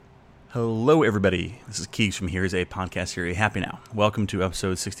Hello, everybody. This is Keegs from Here's a Podcast Series. Happy Now. Welcome to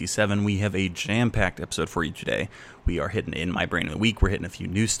episode 67. We have a jam-packed episode for you today. We are hitting In My Brain of the Week. We're hitting a few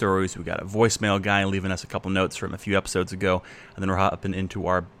news stories. We got a voicemail guy leaving us a couple notes from a few episodes ago. And then we're hopping into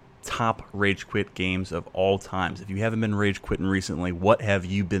our top rage quit games of all times. If you haven't been rage quitting recently, what have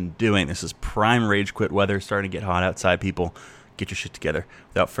you been doing? This is prime rage quit weather. Starting to get hot outside, people. Get your shit together.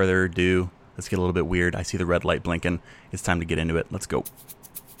 Without further ado, let's get a little bit weird. I see the red light blinking. It's time to get into it. Let's go.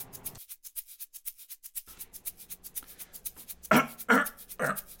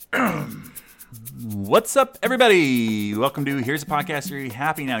 What's up, everybody? Welcome to Here's a Podcast Series.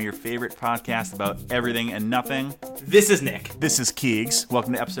 Happy Now, your favorite podcast about everything and nothing. This is Nick. This is Keegs.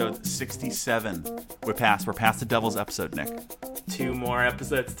 Welcome to episode 67. We're past the Devil's episode, Nick. 2 more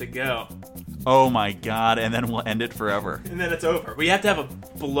episodes to go. Oh my god, and then we'll end it forever. And then it's over. We have to have a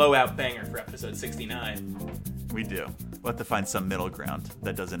blowout banger for episode 69. We do. We'll have to find some middle ground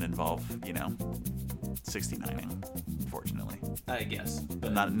that doesn't involve, 69ing, unfortunately. I guess.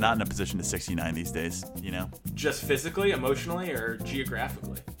 But Not in a position to 69 these days, just physically, emotionally, or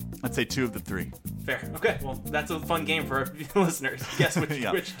geographically? I'd say 2 of the 3. Fair. Okay, well, that's a fun game for our listeners. Guess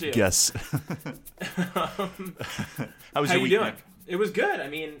which 2. Guess. How was your week, doing? Nick? It was good. I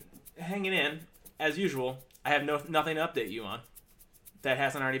mean, hanging in, as usual. I have nothing to update you on that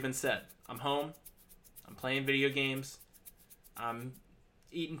hasn't already been said. I'm home. I'm playing video games. I'm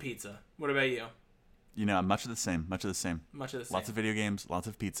eating pizza. What about you? Much of the same. Lots of video games, lots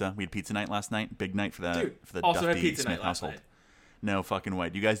of pizza. We had pizza night last night. Big night for the also had Duffy pizza Smith night last household. night. No fucking way.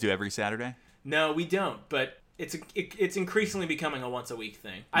 Do you guys do every Saturday? No, we don't, but it's increasingly becoming a once a week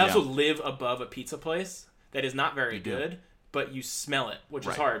thing. I also live above a pizza place that is not very good, but you smell it, which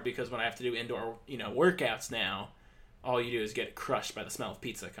is hard because when I have to do indoor, workouts now, all you do is get crushed by the smell of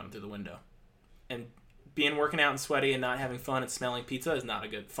pizza coming through the window. And working out and sweaty and not having fun and smelling pizza is not a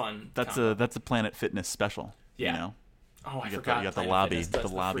good fun. That's a Planet Fitness special. Yeah. Oh, I forgot. You got the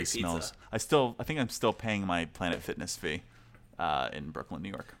lobby smells. I think I'm still paying my Planet Fitness fee in Brooklyn, New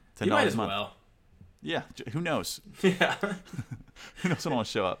York. $10 you might as a month. well. Yeah. Who knows? Yeah. Who knows when I'll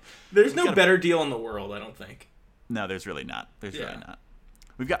show up? There's no better deal in the world, I don't think. No, there's really not. Really not.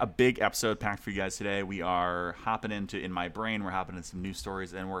 We've got a big episode packed for you guys today. We are hopping into In My Brain. We're hopping into some news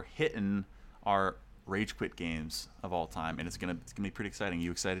stories, and we're hitting our rage quit games of all time, and it's gonna be pretty exciting.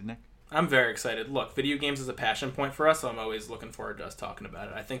 You excited, Nick? I'm very excited. Look, video games is a passion point for us, so I'm always looking forward to us talking about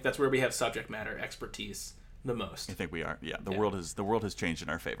it. I think that's where we have subject matter expertise the most. I think we are. Yeah, the world has changed in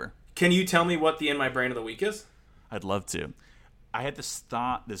our favor. Can you tell me what the In My Brain of the Week is? I'd love to. I had this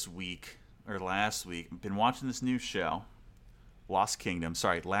thought last week. I've been watching this new show, Last Kingdom.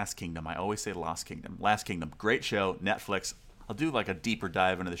 I always say Lost Kingdom. Last Kingdom. Great show, Netflix. I'll do like a deeper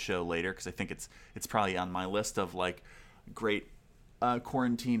dive into the show later because I think it's probably on my list of like great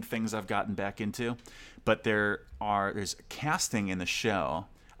quarantine things I've gotten back into. But there's casting in the show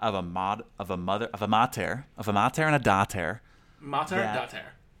of a mater and a daughter. Mater and daughter.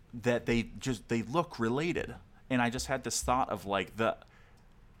 That they look related, and I just had this thought of like the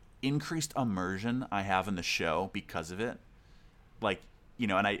increased immersion I have in the show because of it. Like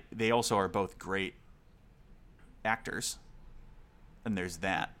and they also are both great actors. And there's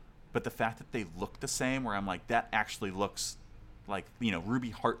that. But the fact that they look the same, where I'm like, that actually looks like,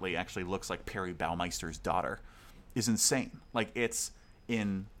 Ruby Hartley actually looks like Perry Baumeister's daughter, is insane. Like, it's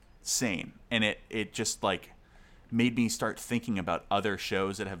insane. And it just, like, made me start thinking about other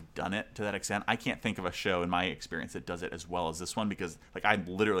shows that have done it to that extent. I can't think of a show in my experience that does it as well as this one because, like, I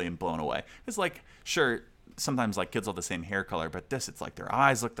literally am blown away. It's like, sure, sometimes, like, kids have the same hair color, but this, it's like their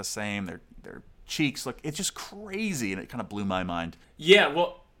eyes look the same, their cheeks look, it's just crazy, and it kind of blew my mind. Yeah,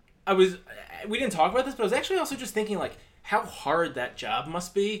 well, we didn't talk about this, but I was actually also just thinking, like, how hard that job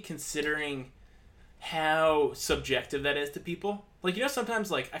must be, considering how subjective that is to people. Like,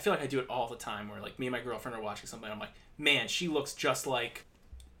 sometimes, like, I feel like I do it all the time, where, like, me and my girlfriend are watching something, and I'm like, man, she looks just like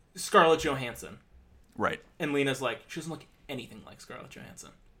Scarlett Johansson. Right. And Lena's like, she doesn't look anything like Scarlett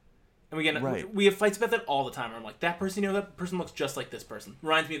Johansson. And we have fights about that all the time, where I'm like, that person, that person looks just like this person.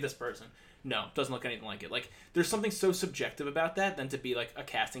 Reminds me of this person. No, doesn't look anything like it. Like, there's something so subjective about that than to be like a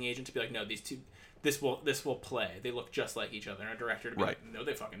casting agent to be like, no, these two, this will play. They look just like each other. And a director to be like, no,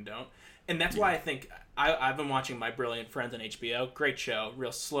 they fucking don't. And that's why I think I've been watching My Brilliant Friends on HBO. Great show,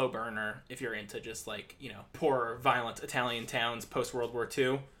 real slow burner if you're into just like poor, violent Italian towns post World War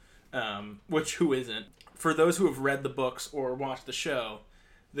II. Which who isn't? For those who have read the books or watched the show,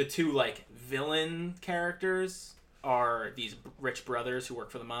 the two like villain characters are these rich brothers who work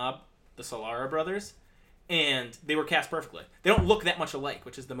for the mob. The Solara brothers, and they were cast perfectly. They don't look that much alike,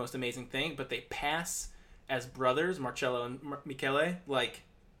 which is the most amazing thing, but they pass as brothers, Marcello and Michele, like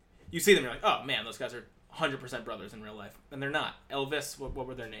You see them, you're like, oh man, those guys are 100% brothers in real life, and they're not. Elvis, what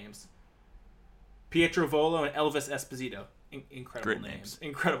were their names? Pietro Volo and Elvis Esposito. Incredible names.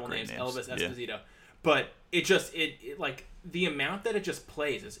 Incredible names. Elvis Esposito. Yeah. But it just it like the amount that it just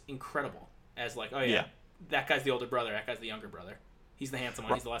plays is incredible. As like, oh yeah, that guy's the older brother, that guy's the younger brother. He's the handsome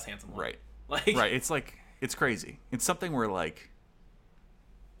one, he's the less handsome one. Right. Like right. It's like it's crazy. It's something where like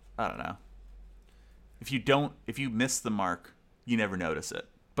I don't know. If you miss the mark, you never notice it.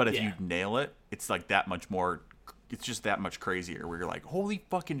 But if you nail it, it's like that much more. It's just that much crazier. Where you're like, holy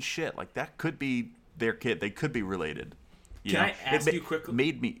fucking shit! Like that could be their kid. They could be related. Can I ask you quickly?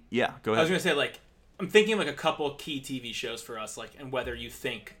 Made me. Yeah, go ahead. I was gonna say like I'm thinking like a couple key TV shows for us, like and whether you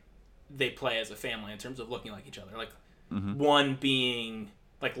think they play as a family in terms of looking like each other. Like one being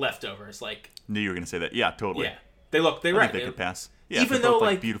like Leftovers. Like knew you were gonna say that. Yeah, totally. Yeah, they think they could pass. Yeah, even though both,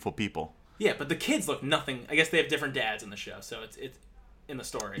 like beautiful people. Yeah, but the kids look nothing. I guess they have different dads in the show, so it's in the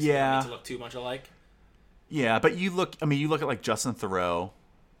story. So yeah, they don't need to look too much alike. Yeah, but you look at like Justin Theroux,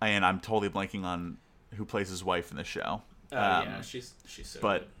 and I'm totally blanking on who plays his wife in the show. Yeah, she's so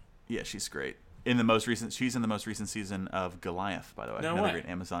good. Yeah, she's great. She's in the most recent season of Goliath, by the way. Another great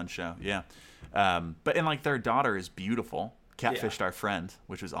Amazon show. Yeah. But like their daughter is beautiful. Catfished our friend,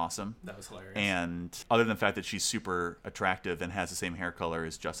 which was awesome. That was hilarious. And other than the fact that she's super attractive and has the same hair color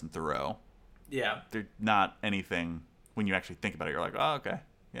as Justin Theroux. Yeah. They're not anything when you actually think about it, you're like, oh, okay.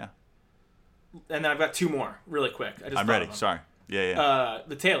 Yeah. And then I've got two more really quick. I'm ready. Sorry. Yeah.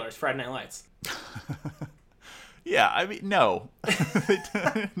 The Taylors, Friday Night Lights. Yeah, I mean, no.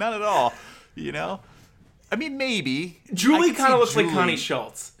 Not at all. You know? I mean, maybe. Julie kind of looks like Connie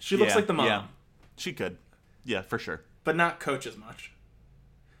Schultz. She looks like the mom. Yeah, she could. Yeah, for sure. But not Coach as much.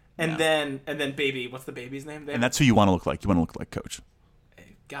 And then baby, what's the baby's name? And that's who you want to look like. You want to look like Coach.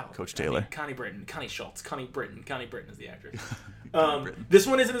 Coach Taylor. Connie Britton. Connie Schultz. Connie Britton. Connie Britton is the actress. This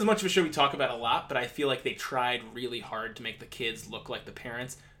one isn't as much of a show we talk about a lot, but I feel like they tried really hard to make the kids look like the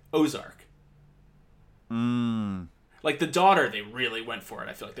parents. Ozark. Like the daughter, they really went for it.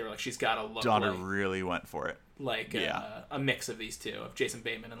 I feel like they were like, she's got to look daughter really went for it. Like a mix of these two, of Jason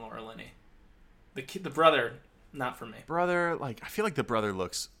Bateman and Laura Linney. The brother, not for me. Brother, like I feel like the brother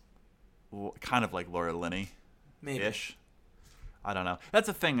looks kind of like Laura Linney. Maybe. Ish. I don't know. That's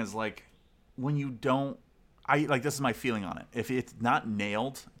the thing is like when you don't, this is my feeling on it. If it's not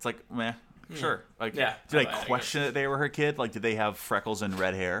nailed, it's like meh, sure. Like, did I question that they were her kid? Like, did they have freckles and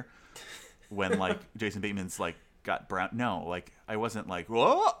red hair when like Jason Bateman's like got brown? No, like I wasn't like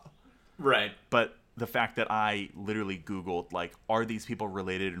whoa. Right. But the fact that I literally Googled like, are these people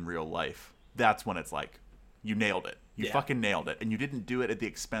related in real life? That's when it's like, you nailed it. You fucking nailed it, and you didn't do it at the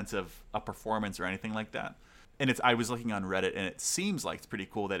expense of a performance or anything like that. And I was looking on Reddit, and it seems like it's pretty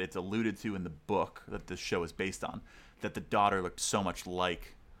cool that it's alluded to in the book that this show is based on, that the daughter looked so much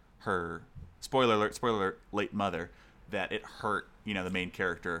like her, spoiler alert, late mother, that it hurt, the main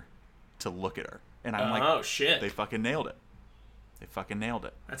character to look at her. And I'm like, oh, shit. They fucking nailed it. They fucking nailed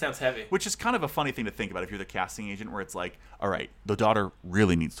it. That sounds heavy. Which is kind of a funny thing to think about if you're the casting agent, where it's like, all right, the daughter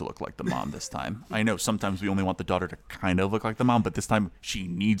really needs to look like the mom this time. I know sometimes we only want the daughter to kind of look like the mom, but this time she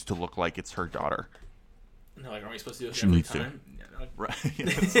needs to look like it's her daughter. No, like, aren't we supposed to do this every time? Yeah, right.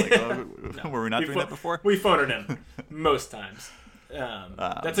 It's like, were we not doing that before? We phone it in most times.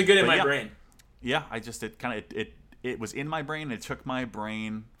 That's a good in my brain. Yeah, it was in my brain. It took my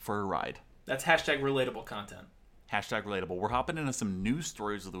brain for a ride. That's #relatable content. #relatable. We're hopping into some news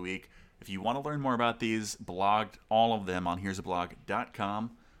stories of the week. If you want to learn more about these, blogged all of them on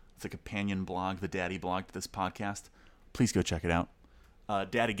here'sablog.com. It's a companion blog, the daddy blog to this podcast. Please go check it out.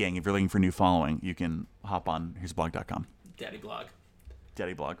 Daddy Gang, if you're looking for new following, you can hop on here'sablog.com. Daddy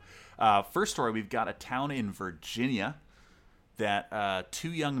blog. First story, we've got a town in Virginia that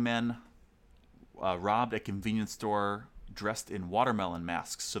two young men robbed a convenience store dressed in watermelon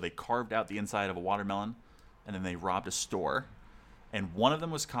masks. So they carved out the inside of a watermelon, and then they robbed a store. And one of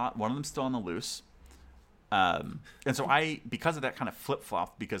them was caught. One of them's still on the loose. And so because of that, kind of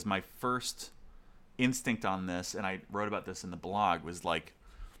flip-flopped, because my first instinct on this, and I wrote about this in the blog, was like,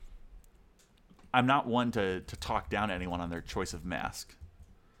 I'm not one to talk down to anyone on their choice of mask,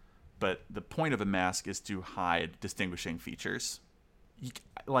 but the point of a mask is to hide distinguishing features.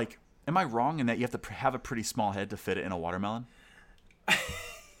 Am I wrong in that you have to have a pretty small head to fit it in a watermelon?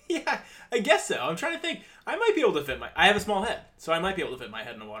 Yeah, I guess so. I'm trying to think. I might be able to fit I have a small head, so I might be able to fit my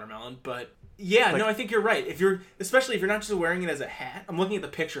head in a watermelon, but yeah, no, I think you're right. Especially if you're not just wearing it as a hat. I'm looking at the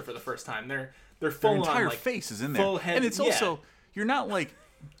picture for the first time. They're full on, their entire face is in there. Full head, and it's also, you're not like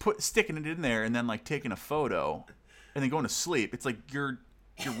sticking it in there and then like taking a photo and then going to sleep. It's like you're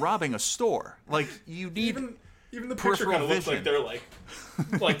robbing a store. Like you need Even the picture kind of looks like they're like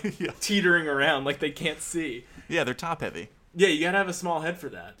yeah. teetering around, like they can't see. Yeah, they're top heavy. Yeah, you gotta have a small head for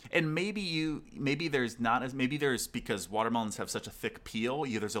that. And maybe there's because watermelons have such a thick peel.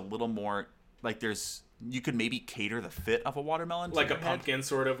 There's a little more like you could maybe cater the fit of a watermelon, like a pumpkin,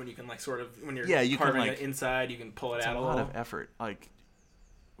 sort of, when you can when you're you carving can, it inside, you can pull it out a lot little. of effort. Like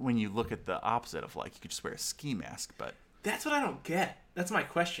when you look at the opposite of like you could just wear a ski mask, but that's what I don't get. That's my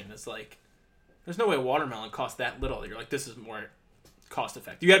question. It's like there's no way a watermelon costs that little. You're like, this is more cost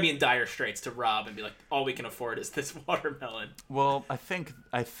effective. You gotta be in dire straits to rob and be like, all we can afford is this watermelon. Well, I think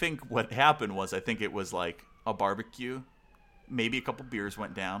what happened was it was like a barbecue, maybe a couple beers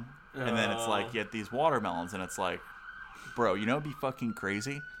went down, and then it's like you get these watermelons, and it's like, bro, it'd be fucking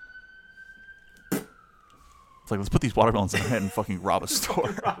crazy. It's like, let's put these watermelons in our head and fucking rob a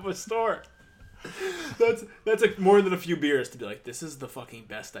store. Rob a store. That's more than a few beers to be like, this is the fucking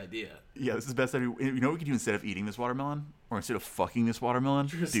best idea. Yeah, this is the best idea. You know what we could do instead of eating this watermelon? Or instead of fucking this watermelon?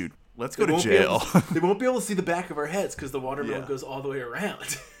 Dude, let's go to jail. They won't be able to see the back of our heads because the watermelon goes all the way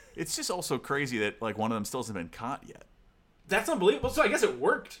around. It's just also crazy that like one of them still hasn't been caught yet. That's unbelievable. So I guess it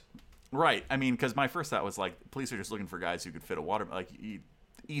worked. Right. I mean, because my first thought was like, police are just looking for guys who could fit a watermelon. Like,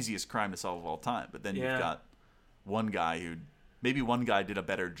 easiest crime to solve of all time. But then you've got one guy maybe one guy did a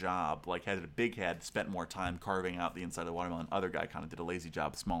better job, like had a big head, spent more time carving out the inside of the watermelon. Other guy kind of did a lazy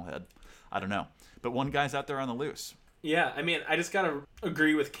job, small head. I don't know. But one guy's out there on the loose. Yeah, I mean, I just got to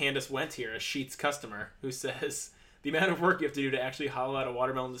agree with Candace Went here, a Sheetz customer, who says the amount of work you have to do to actually hollow out a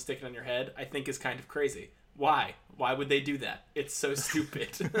watermelon to stick it on your head, I think is kind of crazy. Why? Why would they do that? It's so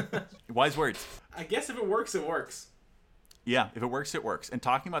stupid. Wise words. I guess if it works, it works. Yeah, if it works, it works. And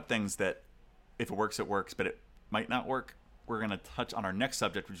talking about things that if it works, it works, but it might not work, we're going to touch on our next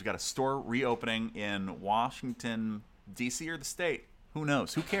subject, which is got a store reopening in Washington, D.C. or the state. Who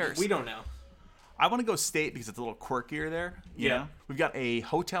knows? Who cares? We don't know. I want to go state because it's a little quirkier there. You know? We've got a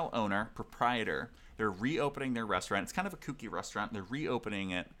hotel owner, proprietor. They're reopening their restaurant. It's kind of a kooky restaurant. They're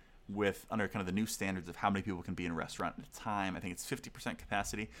reopening it under kind of the new standards of how many people can be in a restaurant at a time. I think it's 50%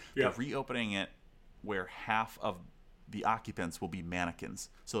 capacity. Yeah. They're reopening it where half of the occupants will be mannequins.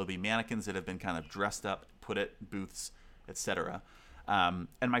 So there'll be mannequins that have been kind of dressed up, put at booths, etc. And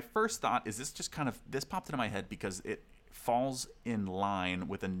my first thought is this popped into my head because it falls in line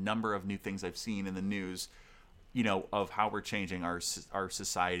with a number of new things I've seen in the news, of how we're changing our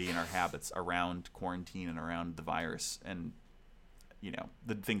society and our habits around quarantine and around the virus and,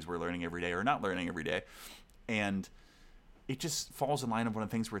 the things we're learning every day or not learning every day. And it just falls in line of one of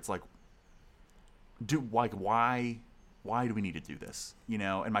the things where it's like, why do we need to do this?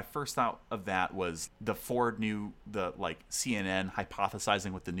 And my first thought of that was the CNN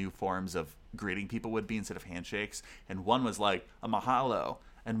hypothesizing what the new forms of greeting people would be instead of handshakes. And one was like a mahalo,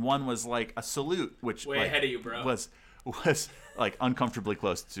 and one was like a salute, which way ahead of you, bro. Was like uncomfortably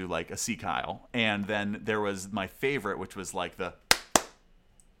close to like a sea Kyle. And then there was my favorite, which was like the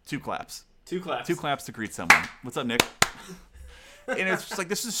two claps. Two claps to greet someone. What's up, Nick? And it's just like,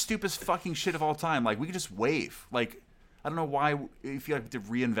 this is the stupidest fucking shit of all time. Like, we could just wave. Like, I don't know why you feel like we have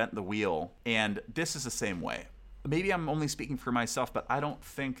to reinvent the wheel. And this is the same way. Maybe I'm only speaking for myself, but I don't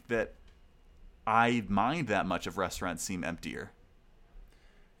think that I mind that much if restaurants seem emptier.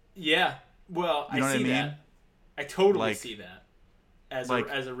 Yeah. Well, you know I see that. I totally see that as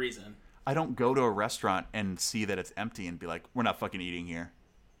a reason. I don't go to a restaurant and see that it's empty and be like, we're not fucking eating here.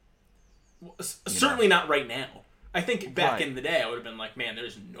 Well, certainly not right now. I think back in the day, I would have been like, man,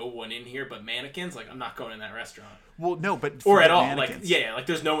 there's no one in here but mannequins. Like, I'm not going in that restaurant. Well, no, but... Or at all. Mannequins. Like,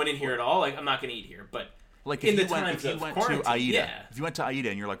 there's no one in here at all. Like, I'm not going to eat here. But like, if you went to Aida, if you went to Aida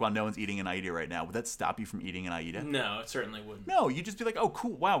and you're like, well, no one's eating in Aida right now, would that stop you from eating in Aida? No, it certainly wouldn't. No, you'd just be like, oh,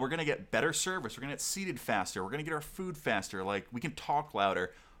 cool, wow, we're going to get better service. We're going to get seated faster. We're going to get our food faster. Like, we can talk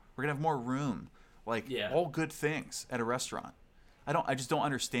louder. We're going to have more room. Like, all good things at a restaurant. I just don't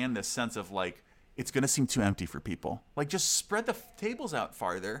understand this sense of, like, it's going to seem too empty for people. Like, just spread the tables out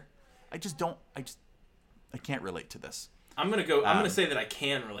farther. I can't relate to this. I'm going to say that I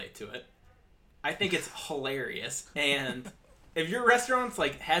can relate to it. I think it's hilarious. And if your restaurant's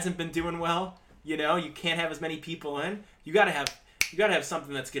like hasn't been doing well, you can't have as many people in, you got to have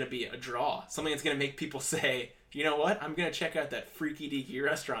something that's going to be a draw. Something that's going to make people say, you know what? I'm going to check out that freaky deaky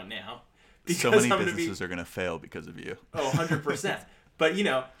restaurant now. Because so many businesses are going to fail because of you. Oh, 100%. But,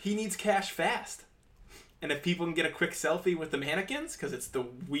 he needs cash fast. And if people can get a quick selfie with the mannequins, because it's the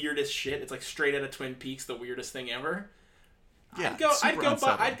weirdest shit. It's like straight out of Twin Peaks, the weirdest thing ever. Yeah,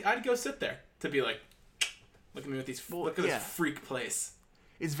 I'd go sit there to be like, look at me with these. Look at this freak place.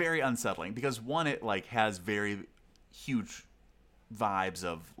 It's very unsettling because one, it like has very huge vibes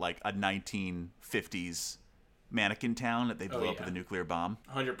of like a 1950s Mannequin Town that they blew up with a nuclear bomb.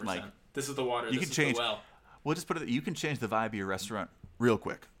 100%. Like, this is the water. You this can is change. the well. We'll just put it. You can change the vibe of your restaurant real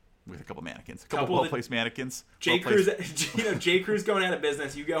quick with a couple mannequins, a couple well-placed mannequins. J. Crew's, J. Crew's going out of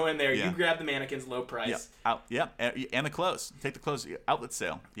business. You go in there, you grab the mannequins, low price. And the clothes. Take the clothes outlet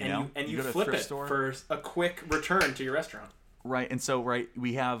sale. You flip it for a quick return to your restaurant. Right, and so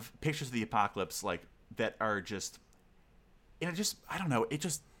we have pictures of the apocalypse like that are just, and it just I don't know. It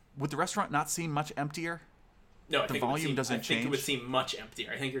just would the restaurant not seem much emptier? No, the volume doesn't change. I think it would seem much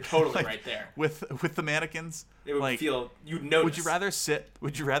emptier. I think you're totally right there. With the mannequins, it would feel you'd notice.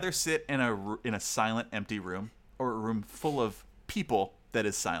 Would you rather sit in a silent, empty room or a room full of people that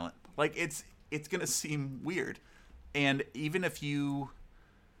is silent? Like it's gonna seem weird, and even if you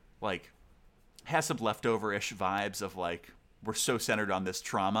like have some leftover-ish vibes of like we're so centered on this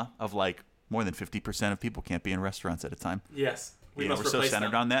trauma of like more than 50% of people can't be in restaurants at a time. Yes. We're so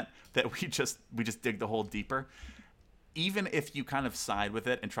centered on that we just dig the hole deeper. Even if you kind of side with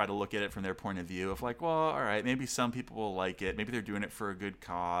it and try to look at it from their point of view of like, well, all right, maybe some people will like it, maybe they're doing it for a good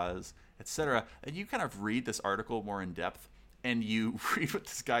cause, etc. And you kind of read this article more in depth, and you read what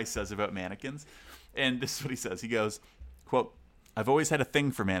this guy says about mannequins, and this is what he says. He goes, quote, "I've always had a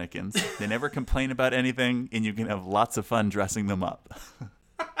thing for mannequins. They never complain about anything, and you can have lots of fun dressing them up."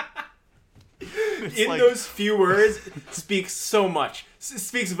 Those few words speaks so much.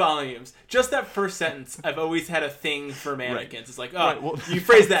 Speaks volumes. Just that first sentence, "I've always had a thing for mannequins." Right. It's like, you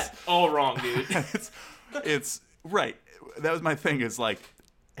phrased that all wrong, dude. it's right. That was my thing. Is like,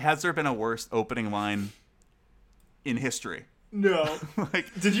 has there been a worse opening line in history? No.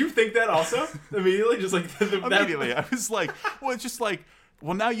 Did you think that also? Immediately? Just like immediately. I was like, well, it's just like,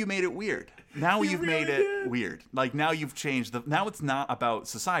 well, now you made it weird. Now you've made it weird. Like now you've changed now it's not about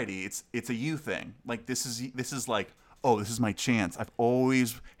society. It's a you thing. Like this is like, oh, this is my chance. I've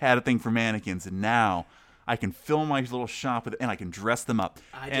always had a thing for mannequins, and now I can fill my little shop with it, and I can dress them up.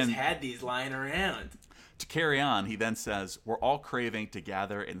 I just had these lying around. To carry on, he then says, "We're all craving to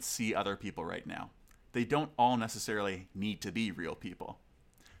gather and see other people right now. They don't all necessarily need to be real people."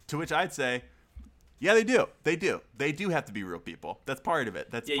 To which I'd say, yeah, they do. They do. They do have to be real people. That's part of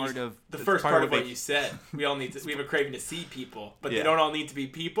it. That's part of the first part of what you said. We all need to. We have a craving to see people, but they don't all need to be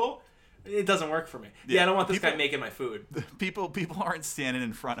people. It doesn't work for me. Yeah, I don't want this guy making my food. People aren't standing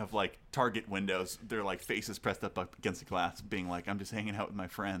in front of like Target windows. They're like faces pressed up against the glass, being like, "I'm just hanging out with my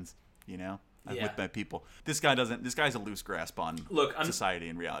friends," you know. I'm with my people. This guy doesn't. This guy's a loose grasp on society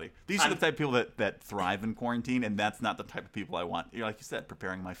and reality. These are the type of people that thrive in quarantine, and that's not the type of people I want. You're like you said,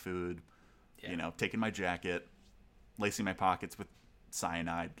 preparing my food. You know, taking my jacket, lacing my pockets with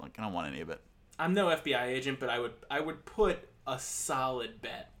cyanide. Like, I don't want any of it. I'm no FBI agent, but I would put a solid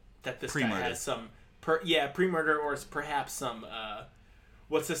bet that this guy has some pre-murder or perhaps some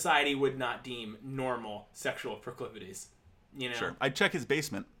what society would not deem normal sexual proclivities. You know, sure. I'd check his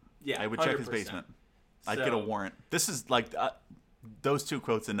basement. Yeah, I would check his basement. I'd get a warrant. This is like those two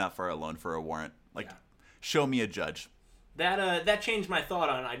quotes enough are alone for a warrant. Like, show me a judge. That changed my thought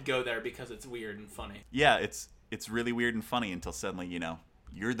on I'd go there because it's weird and funny. Yeah, it's really weird and funny until suddenly, you know,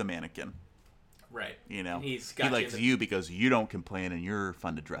 you're the mannequin. Right. You know, he likes you because you don't complain and you're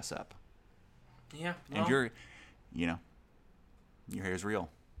fun to dress up. Yeah. Well, and you're, you know, your hair's real.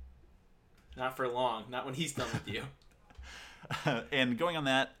 Not for long. Not when he's done with you. And going on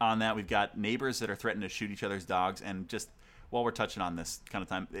that, we've got neighbors that are threatening to shoot each other's dogs, and just while we're touching on this kind of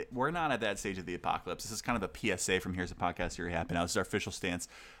time, we're not at that stage of the apocalypse. This is kind of a PSA from Here's a Podcast Here Happy Now. This is our official stance.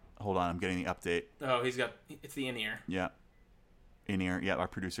 Hold on, I'm getting the update. Oh, it's the in-ear. Yeah. In-ear, yeah, our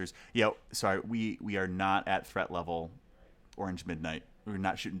producers. Yeah, sorry, we are not at threat level Orange Midnight. We're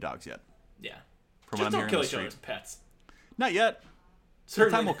not shooting dogs yet. Yeah. From just don't kill each other's pets. Not yet.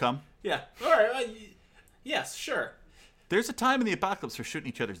 Certainly. The time will come. Yeah. All right. Yes, sure. There's a time in the apocalypse for shooting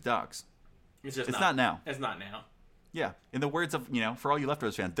each other's dogs. It's not now. It's not now. Yeah. In the words of, you know, for all you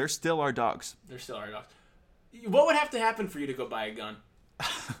Leftovers fans, they're still our dogs. They're still our dogs. What would have to happen for you to go buy a gun?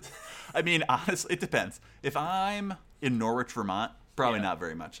 I mean, honestly, it depends. If I'm in Norwich, Vermont, probably not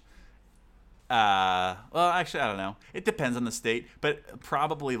very much. Well, actually, I don't know. It depends on the state, but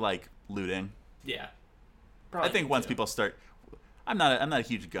probably like looting. Yeah. I think once people start, I'm not a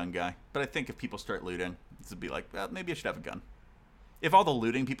huge gun guy, but I think if people start looting, it'd be like, well, maybe I should have a gun. If all the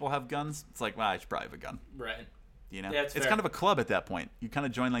looting people have guns, it's like, well, I should probably have a gun. Right. You know, it's kind of a club at that point. You kind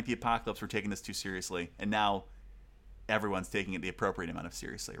of join like the apocalypse. We're taking this too seriously, and now everyone's taking it the appropriate amount of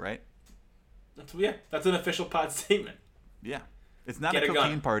seriously, right? That's an official pod statement. Yeah, it's not a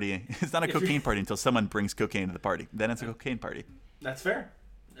cocaine party. It's not a cocaine party until someone brings cocaine to the party. Then it's a cocaine party. That's fair.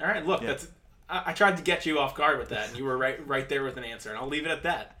 All right, look, I tried to get you off guard with that, and you were right there with an answer, and I'll leave it at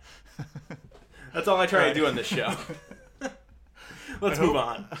that. That's all I try to do on this show. Let's move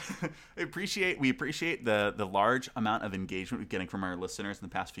on. We appreciate the large amount of engagement we're getting from our listeners in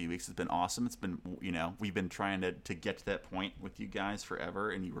the past few weeks. It's been awesome. It's been, we've been trying to get to that point with you guys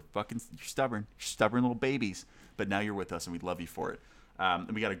forever, and you're stubborn. You're stubborn little babies. But now you're with us, and we love you for it.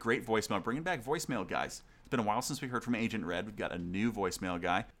 And we got a great voicemail. Bringing back voicemail, guys. It's been a while since we heard from Agent Red. We've got a new voicemail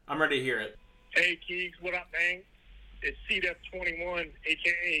guy. I'm ready to hear it. Hey, Keegs. What up, man? It's CDEF21,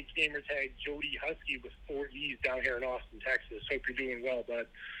 a.k.a. Gamertag Jody Husky with 4 E's down here in Austin, Texas. Hope you're doing well, bud.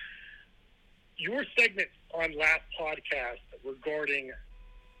 Your segment on last podcast regarding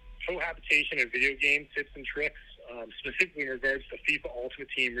cohabitation in video game tips and tricks, specifically in regards to FIFA Ultimate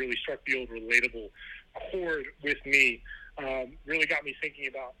Team, really struck the old relatable chord with me. Really got me thinking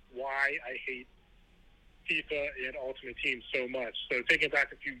about why I hate FIFA and Ultimate Team so much. So taking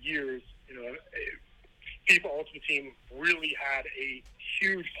back a few years, FIFA Ultimate Team really had a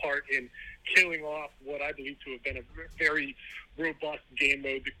huge part in killing off what I believe to have been a very robust game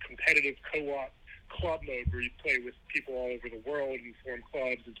mode, the competitive co-op club mode, where you play with people all over the world and form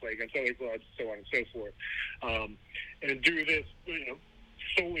clubs and play against other clubs, so on and so forth. And do this,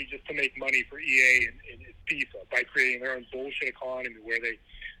 solely just to make money for EA and FIFA by creating their own bullshit economy where they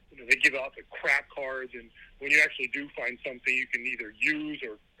give out the crap cards, and when you actually do find something you can either use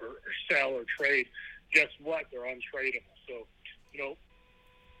or sell or trade, guess what? They're untradeable. So,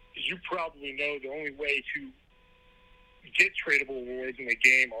 as you probably know, the only way to get tradable rewards in the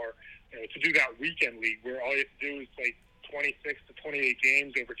game are to do that weekend league where all you have to do is play 26 to 28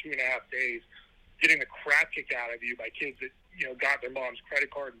 games over 2.5 days, getting the crap kicked out of you by kids that got their mom's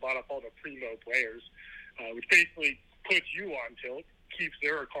credit card and bought up all the primo players, which basically puts you on tilt, keeps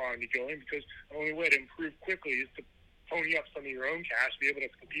their economy going, because the only way to improve quickly is to pony up some of your own cash, be able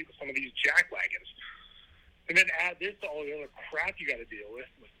to compete with some of these jackwagons. And then add this to all the other crap you got to deal with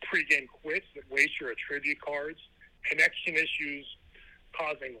pregame quits that waste your attribute cards, connection issues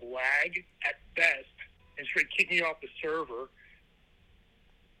causing lag at best, and straight kicking you off the server,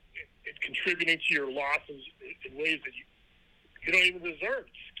 and contributing to your losses in ways that you don't even deserve.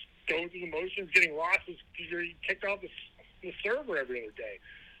 Just going through the motions, getting losses because you're kicked off the server every other day.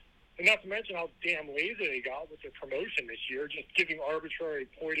 And not to mention how damn lazy they got with their promotion this year, just giving arbitrary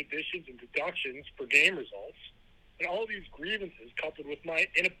point additions and deductions for game results. And all these grievances, coupled with my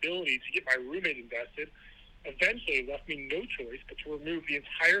inability to get my roommate invested, eventually left me no choice but to remove the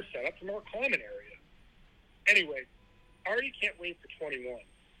entire setup from our common area. Anyway, I already can't wait for 21.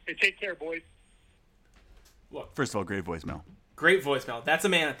 Hey, take care, boys. Look, first of all, great voicemail. Great voicemail. That's a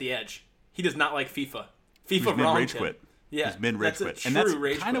man at the edge. He does not like FIFA. FIFA wronged rage him. Quit. Yeah, he's been rage quit, and that's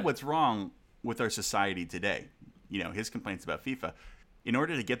kind of what's wrong with our society today. His complaints about FIFA. In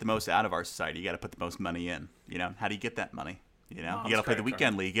order to get the most out of our society, you got to put the most money in. How do you get that money? You got to play the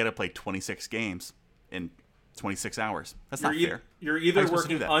weekend league. You got to play 26 games in 26 hours. That's not fair. You're either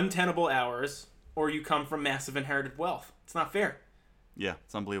working untenable hours or you come from massive inherited wealth. It's not fair. Yeah,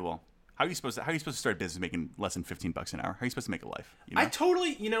 it's unbelievable. How are you supposed to start a business making less than $15 an hour? How are you supposed to make a life? I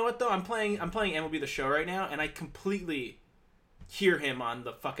totally. You know what though? I'm playing MLB The Show right now, and I completely hear him on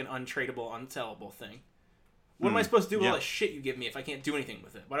the fucking untradeable, unsellable thing. What am I supposed to do with all the shit you give me if I can't do anything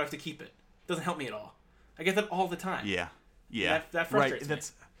with it? Why do I have to keep it? It doesn't help me at all. I get that all the time. Yeah. That frustrates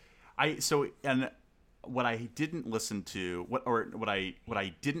me. And what I didn't listen to, what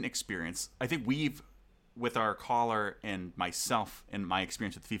I didn't experience, I think with our caller and myself and my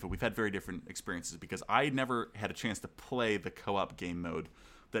experience with FIFA, we've had very different experiences because I never had a chance to play the co-op game mode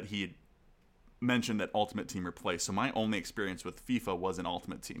that he had mentioned that Ultimate Team replaced. So my only experience with FIFA was in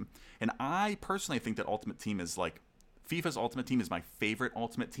Ultimate Team. And I personally think that Ultimate Team is FIFA's Ultimate Team is my favorite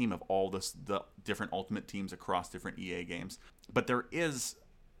Ultimate Team of all the different Ultimate Teams across different EA games. But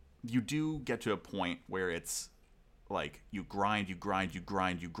you do get to a point where it's like you grind,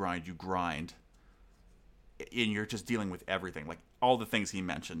 and you're just dealing with everything, like all the things he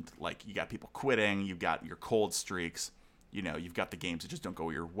mentioned. Like you got people quitting, you've got your cold streaks, you've got the games that just don't go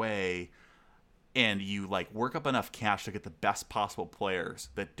your way, and you work up enough cash to get the best possible players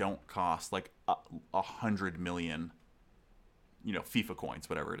that don't cost like 100 million, FIFA coins,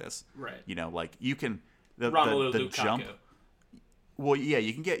 whatever it is. Right. You can the Lukaku. jump. Well, yeah,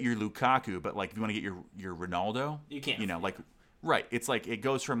 you can get your Lukaku, but if you want to get your Ronaldo, you can't. Right. It's it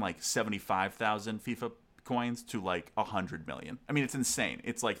goes from 75,000 FIFA coins to 100 million. I mean, it's insane.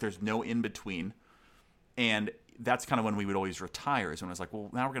 It's there's no in between, and that's kind of when we would always retire. Is when it's well,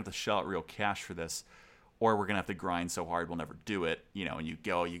 now we're gonna have to shell out real cash for this, or we're gonna have to grind so hard we'll never do it. And you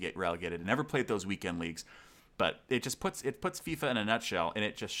get relegated and never played those weekend leagues. But it just puts FIFA in a nutshell, and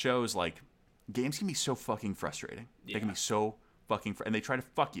it just shows games can be so fucking frustrating. Yeah. They can be so fucking and they try to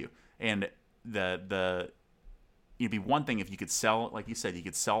fuck you. And it'd be one thing if you could sell, like you said, you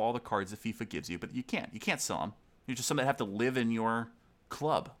could sell all the cards that FIFA gives you, but you can't. You can't sell them. You're just somebody that have to live in your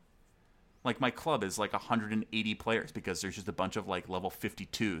club. Like my club is like 180 players because there's just a bunch of like level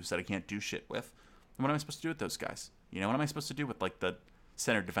 52s that I can't do shit with. And what am I supposed to do with those guys? You know, what am I supposed to do with like the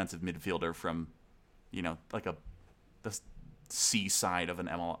center defensive midfielder from, you know, like the C side of an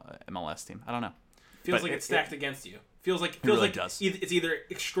MLS team? I don't know. Feels like it's stacked against you. Feels like does. It's either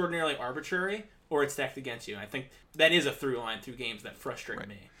extraordinarily arbitrary or it's stacked against you. And I think that is a through line through games that frustrate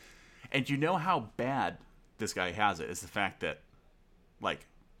me. And you know how bad this guy has it is the fact that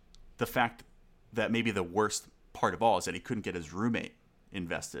maybe the worst part of all is that he couldn't get his roommate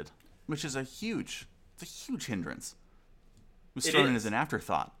invested, which is a huge hindrance. It was thrown in as an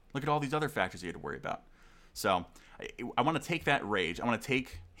afterthought. Look at all these other factors he had to worry about. So I want to take that rage. I want to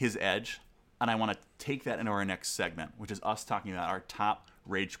take his edge, and I want to take that into our next segment, which is us talking about our top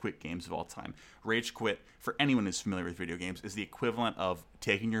rage quit games of all time. Rage quit, for anyone who's familiar with video games, is the equivalent of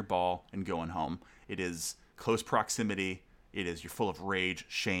taking your ball and going home. It is close proximity. It is you're full of rage,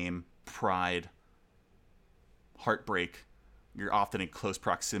 shame, pride, heartbreak. You're often in close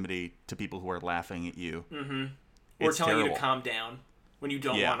proximity to people who are laughing at you. Mm-hmm. Or telling you to calm down when you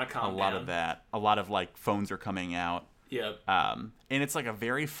don't want to calm down. A lot of that. A lot of like phones are coming out. Yep. And it's like a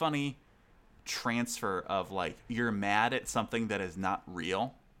very funny transfer of like you're mad at something that is not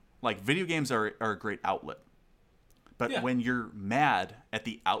real. Like video games are a great outlet. But when you're mad at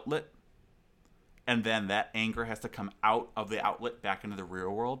the outlet, and then that anger has to come out of the outlet back into the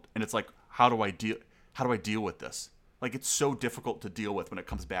real world, and it's like, how do I deal with this? Like, it's so difficult to deal with when it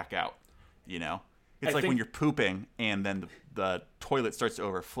comes back out, you know? It's like when you're pooping and then the toilet starts to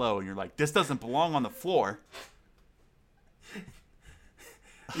overflow and you're like, this doesn't belong on the floor.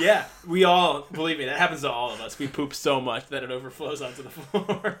 Yeah, we all, believe me, that happens to all of us. We poop so much that it overflows onto the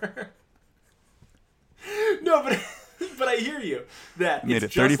floor. No, but I hear you. That made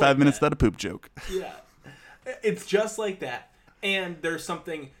it 35 minutes without a poop joke. Yeah. It's just like that. And there's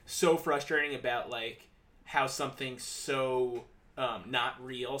something so frustrating about like how something so not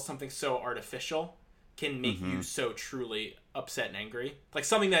real, something so artificial can make you so truly upset and angry. Like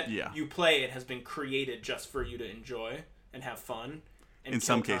something that you play, it has been created just for you to enjoy and have fun. And in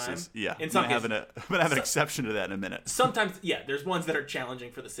some cases, yeah. In some cases, I'm gonna have an exception to that in a minute. Sometimes, yeah, there's ones that are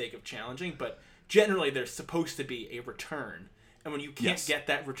challenging for the sake of challenging, but generally there's supposed to be a return. And when you can't get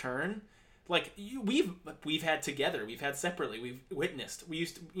that return, like we've had together, we've had separately, we've witnessed. We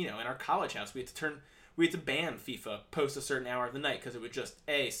used to, in our college house, we had to ban FIFA post a certain hour of the night because it would just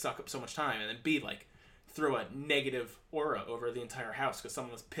A, suck up so much time, and then B, like throw a negative aura over the entire house because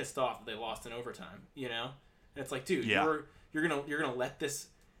someone was pissed off that they lost in overtime. And it's like, dude, you're gonna let this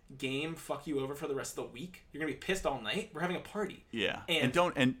game fuck you over for the rest of the week? You're gonna be pissed all night? We're having a party. Yeah, and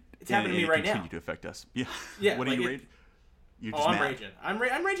it's happening to me right now. Continue to affect us. Yeah. Yeah. What are you raging? You're just I'm mad. raging.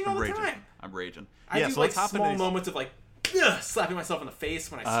 I'm raging all the time. I'm raging. I do like small moments of like slapping myself in the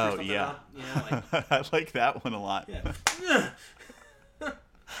face when I screw something up. I like that one a lot. Yeah.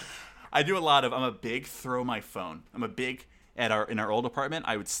 I do a lot of. I'm a big throw my phone. I'm a big in our old apartment.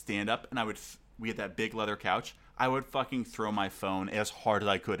 I would stand up and we had that big leather couch. I would fucking throw my phone as hard as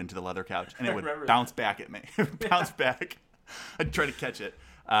I could into the leather couch, and it would bounce back at me. Bounce back. I'd try to catch it.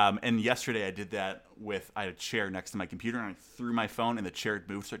 And yesterday I did that I had a chair next to my computer, and I threw my phone, and the chair had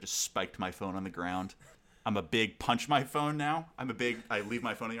moved, so I just spiked my phone on the ground. I'm a big punch my phone now. I leave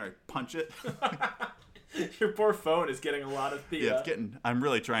my phone in here, I punch it. Your poor phone is getting a lot of the... Yeah, it's getting... I'm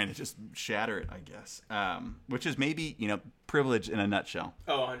really trying to just shatter it, I guess. Which is maybe, privilege in a nutshell.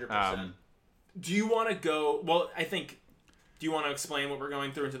 Oh, 100%. Do you want to go... Well, do you want to explain what we're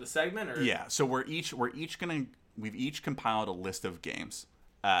going through into the segment? Or? Yeah, so we've each compiled a list of games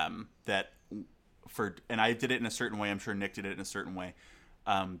and I did it in a certain way. I'm sure Nick did it in a certain way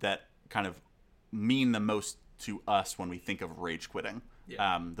that kind of mean the most to us when we think of rage quitting.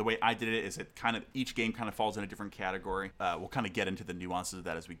 Yeah. The way I did it is each game kind of falls in a different category. We'll kind of get into the nuances of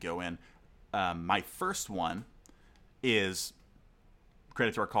that as we go in. My first one is,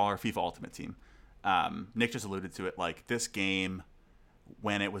 credit to our caller, FIFA Ultimate Team. Nick just alluded to it. Like this game,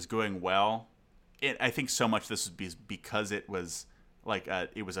 when it was going well, I think so much this was because it was like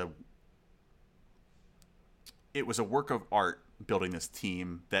it was a work of art building this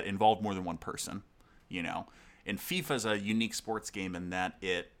team that involved more than one person, And FIFA is a unique sports game in that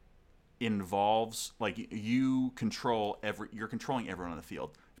it involves like you're controlling everyone on the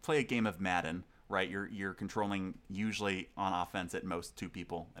field. You play a game of Madden, right? You're controlling usually on offense at most two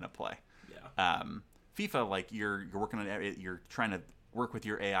people in a play. Yeah. FIFA, like you're working on it. You're trying to work with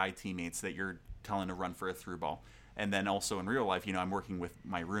your AI teammates that you're telling to run for a through ball. And then also in real life, I'm working with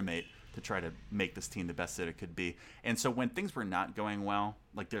my roommate to try to make this team the best that it could be. And so when things were not going well,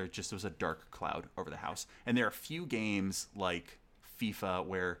 like there was a dark cloud over the house. And there are a few games like FIFA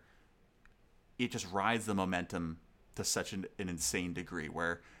where it just rides the momentum to such an insane degree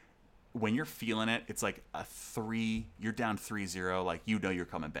where when you're feeling it, it's like you're down 3-0, like you're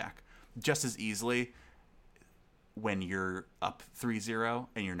coming back. Just as easily when you're up 3-0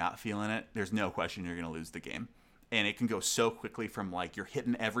 and you're not feeling it, there's no question you're going to lose the game. And it can go so quickly from like you're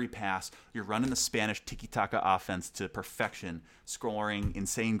hitting every pass, you're running the Spanish tiki-taka offense to perfection, scoring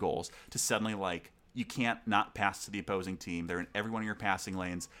insane goals, to suddenly like you can't not pass to the opposing team. They're in every one of your passing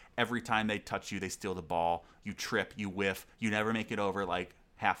lanes. Every time they touch you, they steal the ball. You trip, you whiff, you never make it over like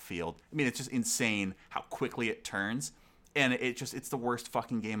half field. I mean, it's just insane how quickly it turns. And it's the worst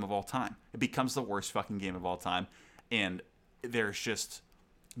fucking game of all time. It becomes the worst fucking game of all time. And there's just,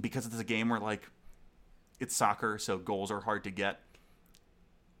 because it's a game where like, it's soccer, so goals are hard to get.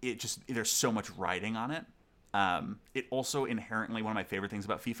 There's so much riding on it. It also inherently, one of my favorite things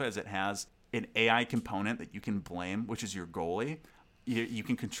about FIFA is it has an AI component that you can blame, which is your goalie. You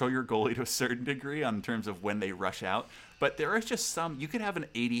can control your goalie to a certain degree in terms of when they rush out. But there is just you could have an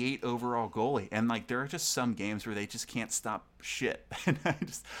 88 overall goalie, and like there are just some games where they just can't stop shit. And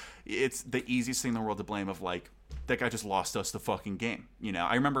it's the easiest thing in the world to blame of like, that guy just lost us the fucking game.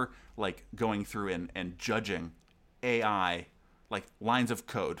 I remember like going through and judging AI, like lines of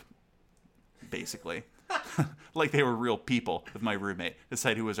code, basically. Like they were real people with my roommate,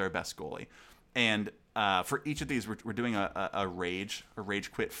 decide who was our best goalie. And for each of these, we're doing a rage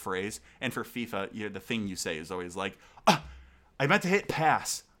quit phrase. And for FIFA, the thing you say is always like, I meant to hit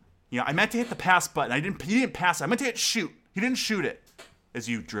pass. I meant to hit the pass button. He didn't pass. I meant to hit shoot. He didn't shoot it. As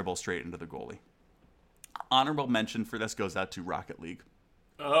you dribble straight into the goalie. Honorable mention for this goes out to Rocket League.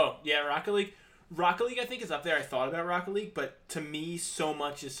 Oh, yeah, Rocket League. Rocket League, I think, is up there. I thought about Rocket League, but to me, so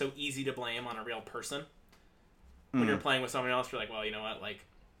much is so easy to blame on a real person. When you're playing with someone else, you're like, well, you know what? Like,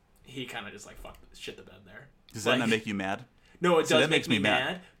 he kind of just, like, shit the bed there. Does that not make you mad? No, it does make me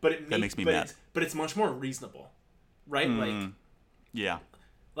mad. But that makes me mad. But it's much more reasonable, right? Like, yeah.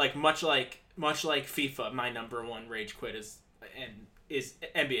 Like, much like FIFA, my number one rage quit is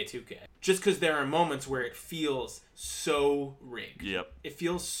NBA 2K. Just because there are moments where it feels so rigged. Yep. It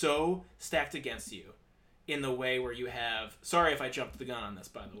feels so stacked against you in the way where you have... Sorry if I jumped the gun on this,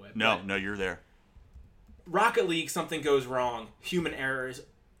 by the way. No, you're there. Rocket League, something goes wrong. Human errors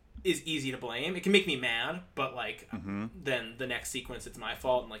is easy to blame. It can make me mad, but, like, then the next sequence, it's my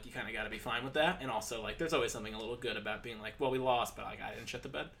fault, and, like, you kind of got to be fine with that. And also, like, there's always something a little good about being like, well, we lost, but, like, I didn't shit the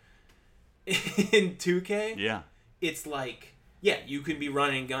bed. In 2K, yeah, it's like... Yeah, you can be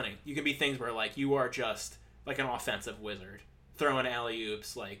running and gunning. You can be things where, like, you are just, like, an offensive wizard. Throwing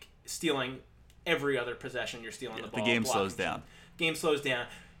alley-oops, like, stealing every other possession. You're stealing the ball. The game slows down. Game slows down,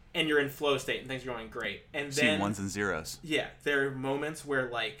 and you're in flow state, and things are going great. And seeing ones and zeros. Yeah, there are moments where,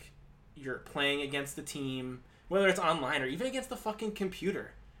 like, you're playing against the team, whether it's online or even against the fucking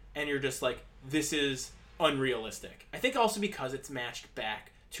computer, and you're just like, this is unrealistic. I think also because it's matched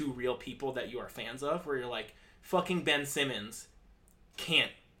back to real people that you are fans of, where you're like, fucking Ben Simmons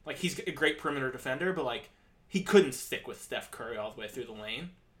can't, like, he's a great perimeter defender, but, like, he couldn't stick with Steph Curry all the way through the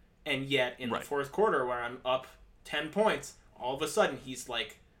lane. And yet, in the fourth quarter, where I'm up 10 points, all of a sudden, he's,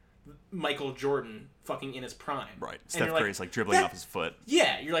 like, Michael Jordan fucking in his prime. Right. Steph Curry's, like, dribbling off his foot.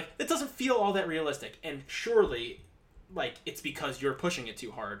 Yeah. You're like, that doesn't feel all that realistic. And surely, like, it's because you're pushing it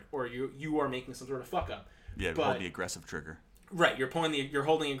too hard, or you are making some sort of fuck-up. Yeah, hold the aggressive trigger. Right, you're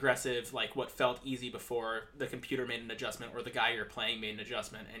holding aggressive, like what felt easy before the computer made an adjustment or the guy you're playing made an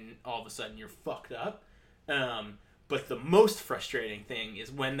adjustment, and all of a sudden you're fucked up. But the most frustrating thing is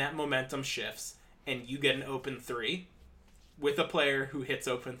when that momentum shifts and you get an open three with a player who hits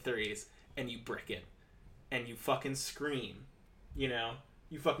open threes and you brick it and you fucking scream. You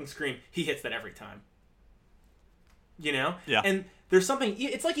fucking scream. He hits that every time. Yeah. And there's something,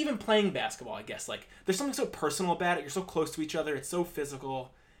 it's like even playing basketball, I guess. Like, there's something so personal about it. You're so close to each other. It's so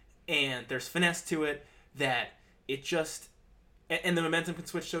physical. And there's finesse to it that it just, and the momentum can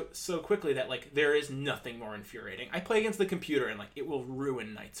switch so quickly that, like, there is nothing more infuriating. I play against the computer and, like, it will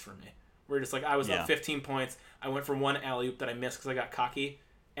ruin nights for me. Where just, like, I was up 15 points. I went for one alley-oop that I missed because I got cocky.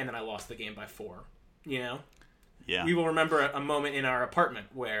 And then I lost the game by 4. Yeah. We will remember a moment in our apartment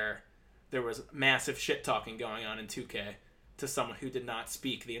where there was massive shit-talking going on in 2K to someone who did not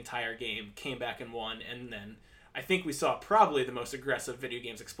speak the entire game, came back and won, and then I think we saw probably the most aggressive video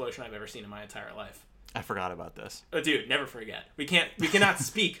games explosion I've ever seen in my entire life. I forgot about this. Oh, dude, never forget. We cannot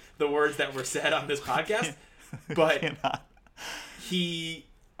speak the words that were said on this podcast, but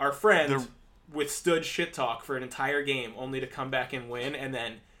our friend, withstood shit talk for an entire game only to come back and win, and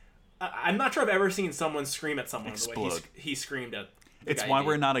then I'm not sure I've ever seen someone scream at someone Explode. the way he screamed at. It's why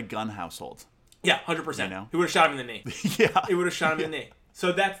we're not a gun household. Yeah, 100%. You know? He would have shot him in the knee. Yeah, it would have shot him in the knee.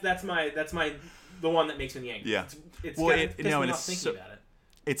 So that's my the one that makes me yank. Yeah. It's well, me off thinking about it.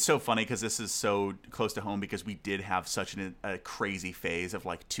 It's so funny because this is so close to home because we did have such a crazy phase of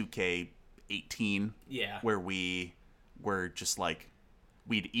like 2K18. Yeah. Where we were just like,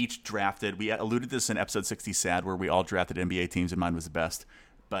 we'd each drafted. We alluded to this in episode 60 Sad, where we all drafted NBA teams and mine was the best.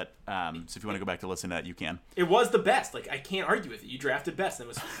 But so if you want to go back to listen to that, you can. It was the best. Like, I can't argue with it. You drafted best. And it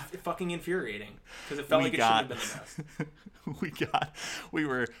was fucking infuriating because it felt like it shouldn't have been the best. We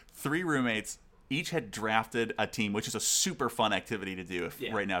were 3 roommates. Each had drafted a team, which is a super fun activity to do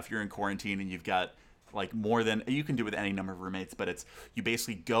right now if you're in quarantine and you've got like more than, you can do it with any number of roommates, but it's, you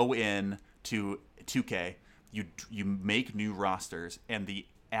basically go in to 2K, you make new rosters, and the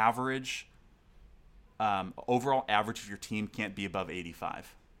average overall average of your team can't be above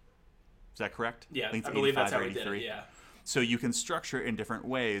 85. Is that correct? Yeah, I believe that's how we did it, yeah. So you can structure it in different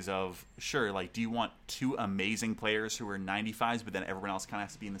ways of, sure, like, do you want 2 amazing players who are 95s, but then everyone else kind of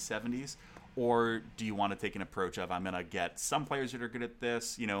has to be in the 70s? Or do you want to take an approach of, I'm going to get some players that are good at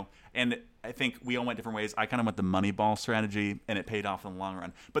this, you know? And I think we all went different ways. I kind of went the Moneyball strategy, and it paid off in the long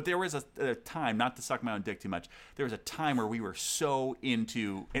run. But there was a time, not to suck my own dick too much, there was a time where we were so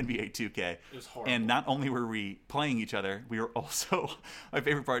into NBA 2K. It was horrible. And not only were we playing each other, we were also, my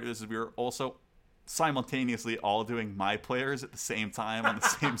favorite part of this is we were also simultaneously all doing my players at the same time on the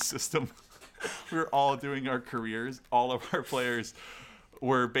same system. We were all doing our careers. All of our players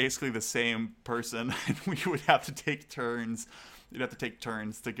were basically the same person, and we would have to take turns. You'd have to take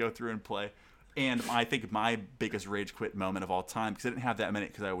turns to go through and play. And I think my biggest rage quit moment of all time, because I didn't have that many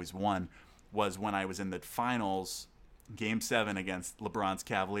because I always won, was when I was in the finals, Game 7 against LeBron's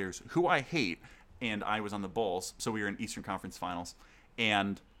Cavaliers, who I hate, and I was on the Bulls, so we were in Eastern Conference Finals.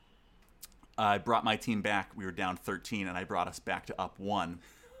 And I brought my team back. We were down 13, and I brought us back to up 1.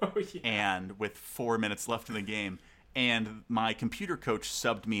 Oh, yeah. And with 4 minutes left in the game, and my computer coach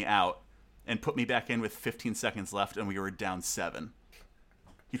subbed me out and put me back in with 15 seconds left, and we were down 7.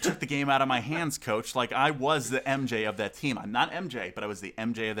 You took the game out of my hands, coach. Like, I was the MJ of that team. I'm not MJ, but I was the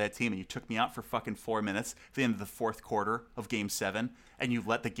MJ of that team, and you took me out for fucking 4 minutes at the end of the 4th quarter of Game 7, and you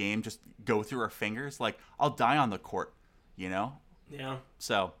let the game just go through our fingers. Like, I'll die on the court, you know? Yeah.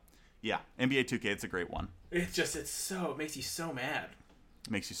 So, yeah, NBA 2K, it's a great one. It makes you so mad.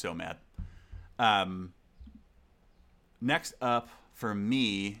 It makes you so mad. Next up for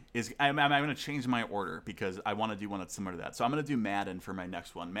me is, I'm going to change my order because I want to do one that's similar to that. So I'm going to do Madden for my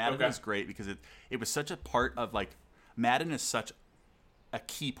next one. Madden is great because it was such a part of, like, Madden is such a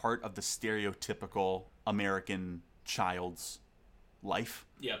key part of the stereotypical American child's life.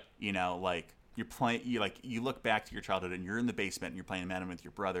 Yep. You know, like, you're playing, you look back to your childhood and you're in the basement and you're playing Madden with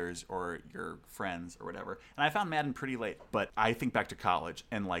your brothers or your friends or whatever. And I found Madden pretty late, but I think back to college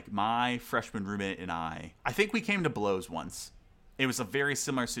and, like, my freshman roommate and I think we came to blows once. It was a very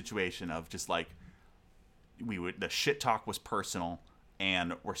similar situation of just like, the shit talk was personal,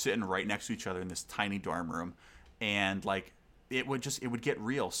 and we're sitting right next to each other in this tiny dorm room, and like, it would get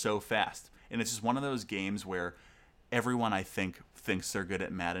real so fast. And it's just one of those games where everyone, I think, thinks they're good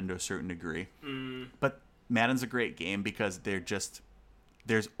at Madden to a certain degree. But Madden's a great game because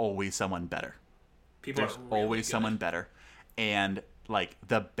there's always someone better. There's really always good. someone better. And, like,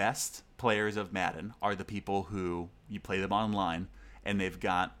 the best players of Madden are the people who you play them online, and they've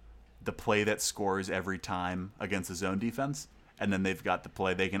got the play that scores every time against a zone defense, and then they've got the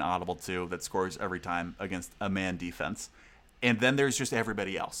play they can audible to that scores every time against a man defense. And then there's just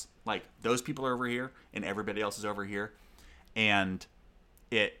everybody else. Like, those people are over here, and everybody else is over here. And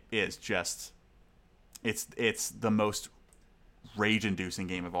it is just, it's the most rage-inducing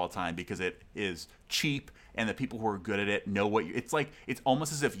game of all time because it is cheap, and the people who are good at it know what it's like. It's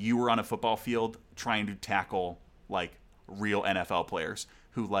almost as if you were on a football field trying to tackle, like, real NFL players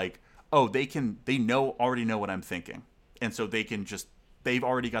who, like, already know what I'm thinking, and so they've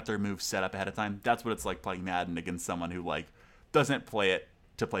already got their moves set up ahead of time. That's what it's like playing Madden against someone who, like, doesn't play it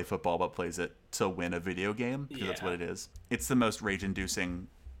to play football but plays it to win a video game, because that's what it is. It's one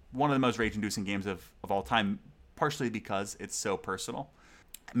of the most rage-inducing games of all time, partially because it's so personal.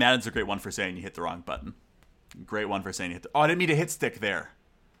 Madden's a great one for saying you hit the wrong button. Great one for saying I didn't mean to hit stick there.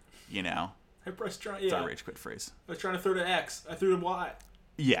 You know? I pressed try. It's our rage quit phrase. I was trying to throw to X. I threw to Y.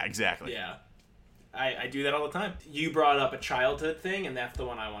 Yeah, exactly. Yeah. I do that all the time. You brought up a childhood thing, and that's the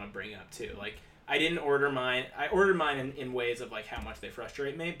one I want to bring up too. Like, I didn't order mine. I ordered mine in ways of, like, how much they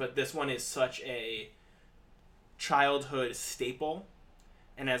frustrate me, but this one is such a childhood staple.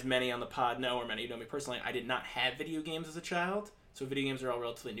 And as many on the pod know, or many who know me personally, I did not have video games as a child. So video games are all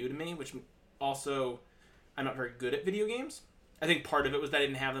relatively new to me, which also, I'm not very good at video games. I think part of it was that I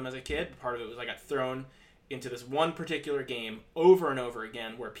didn't have them as a kid. Part of it was I got thrown into this one particular game over and over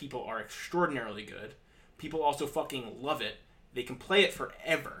again where people are extraordinarily good. People also fucking love it. They can play it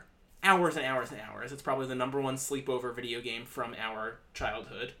forever. Hours and hours and hours. It's probably the number one sleepover video game from our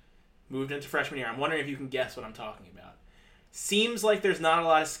childhood. Moved into freshman year. I'm wondering if you can guess what I'm talking about. Seems like there's not a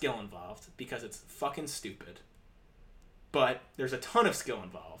lot of skill involved because it's fucking stupid. But there's a ton of skill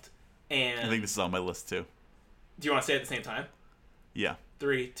involved. And I think this is on my list too. Do you want to say it at the same time? Yeah.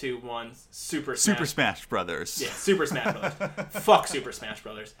 3, 2, 1. Super Smash Brothers. Yeah, Super Smash Brothers. Fuck Super Smash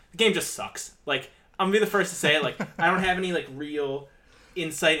Brothers. The game just sucks. Like, I'm gonna be the first to say it. Like, I don't have any like real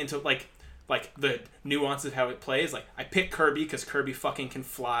insight into like the nuance of how it plays. Like, I pick Kirby because Kirby fucking can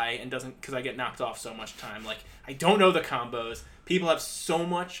fly and doesn't, because I get knocked off so much time. Like, I don't know the combos. People have so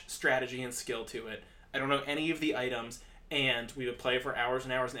much strategy and skill to it. I don't know any of the items, and we would play for hours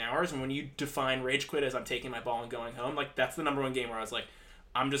and hours and hours. And when you define Rage Quit as I'm taking my ball and going home, like, that's the number one game where I was like,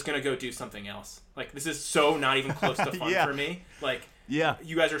 I'm just gonna go do something else. Like, this is so not even close to fun for me. Like,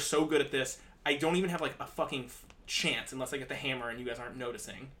 you guys are so good at this. I don't even have like a fucking chance unless I get the hammer and you guys aren't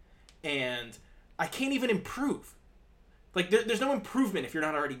noticing. And I can't even improve. Like, there's no improvement if you're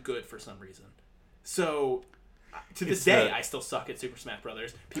not already good for some reason. So, to this day, I still suck at Super Smash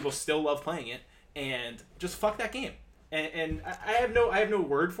Brothers. People still love playing it, and just fuck that game. And I have no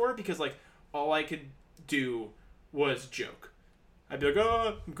word for it because, like, all I could do was joke. I'd be like,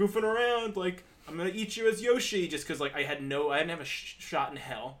 oh, I'm goofing around, like, I'm gonna eat you as Yoshi, just because, like, I didn't have a shot in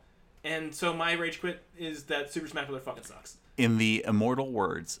hell. And so my Rage Quit is that Super Smash Bros. Fucking sucks. In the immortal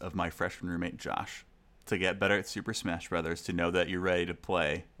words of my freshman roommate Josh, to get better at Super Smash Brothers, to know that you're ready to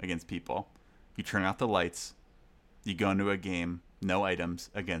play against people, you turn out the lights, you go into a game, no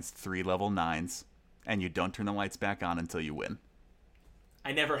items, against 3 level 9s, and you don't turn the lights back on until you win.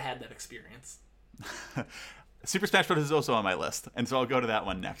 I never had that experience. Super Smash Bros. Is also on my list, and so I'll go to that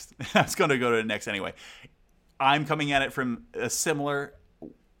one next. I was going to go to it next anyway. I'm coming at it from a similar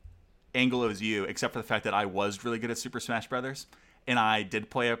angle as you, except for the fact that I was really good at Super Smash Brothers, and I did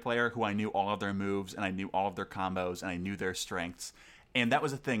play a player who I knew all of their moves, and I knew all of their combos, and I knew their strengths. And that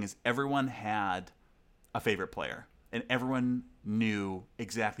was the thing, is everyone had a favorite player, and everyone knew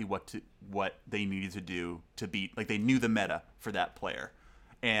exactly what they needed to do to beat. Like, they knew the meta for that player.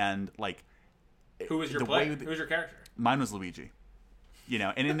 And, like, who was your player? Who was your character? Mine was Luigi. You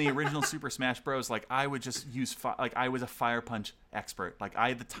know, and in the original Super Smash Bros., like, I would just use I was a fire punch expert. Like, I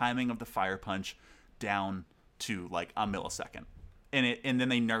had the timing of the fire punch down to like a millisecond, and then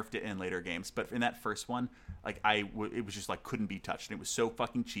they nerfed it in later games. But in that first one, like, it was just like couldn't be touched, and it was so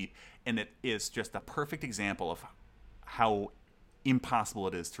fucking cheap. And it is just a perfect example of how impossible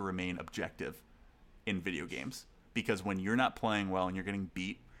it is to remain objective in video games, because when you're not playing well and you're getting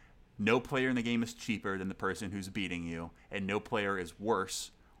beat, no player in the game is cheaper than the person who's beating you, and no player is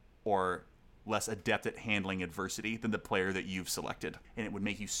worse or less adept at handling adversity than the player that you've selected. And it would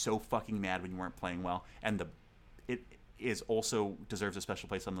make you so fucking mad when you weren't playing well. And it is also deserves a special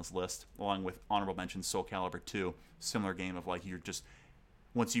place on this list, along with honorable mention Soul Calibur 2, similar game of like, you're just,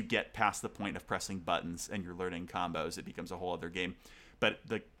 once you get past the point of pressing buttons and you're learning combos, it becomes a whole other game. But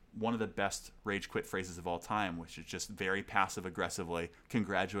one of the best Rage Quit phrases of all time, which is just very passive aggressively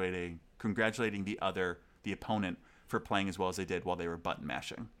congratulating the opponent for playing as well as they did while they were button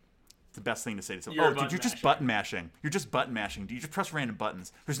mashing. It's the best thing to say to someone. Dude, you're just button mashing. You're just button mashing. Dude, you just press random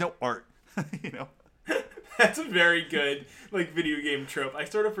buttons. There's no art. You know? That's a very good like video game trope. I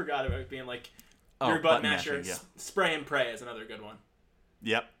sort of forgot about it being like, you're a button masher. Mashing, yeah. Spray and pray is another good one.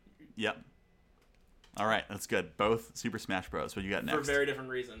 Yep. All right, that's good. Both Super Smash Bros. What you got next? For very different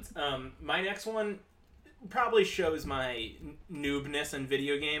reasons. My next one probably shows my noobness in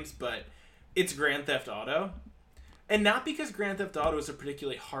video games, but it's Grand Theft Auto. And not because Grand Theft Auto is a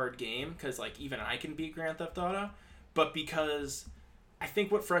particularly hard game, because like even I can beat Grand Theft Auto, but because I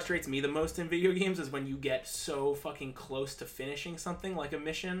think what frustrates me the most in video games is when you get so fucking close to finishing something like a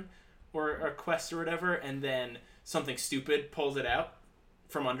mission or a quest or whatever, and then something stupid pulls it out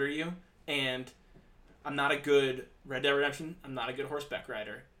from under you. And I'm not a good Red Dead Redemption. I'm not a good horseback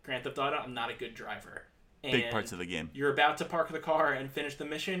rider. Grand Theft Auto, I'm not a good driver. And big parts of the game. You're about to park the car and finish the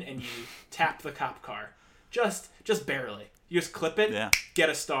mission, and you tap the cop car. Just barely. You just clip it, get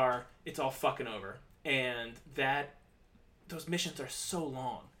a star, it's all fucking over. And those missions are so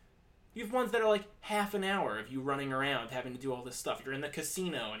long. You have ones that are like half an hour of you running around having to do all this stuff. You're in the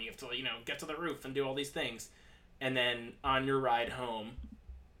casino and you have to, get to the roof and do all these things. And then on your ride home,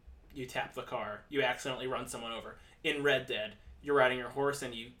 you tap the car. You accidentally run someone over. In Red Dead, you're riding your horse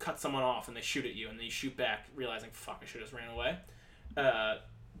and you cut someone off and they shoot at you and then you shoot back realizing, fuck, I should have just ran away.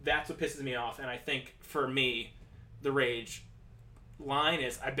 That's what pisses me off, and I think for me, the rage line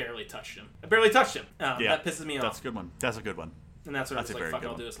is I barely touched him. That pisses me off. That's a good one. That's a good one. And that's what it's like, fuck it,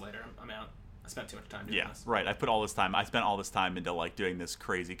 I'll do this later. I'm out. I spent too much time doing this. Yeah, right. I spent all this time into like doing this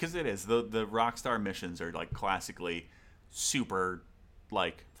crazy, because it is the Rockstar missions are like classically super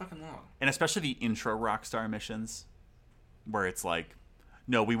like fucking long, and especially the intro Rockstar missions where it's like,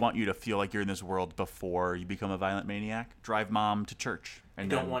 no, we want you to feel like you're in this world before you become a violent maniac. Drive mom to church and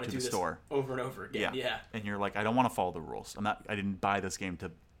don't want to do the this store over and over again. Yeah. And you're like, I don't want to follow the rules. I didn't buy this game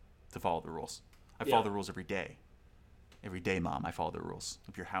to follow the rules. I follow the rules every day. Every day, Mom, I follow the rules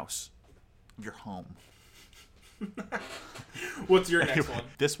of your house, of your home. What's your next one?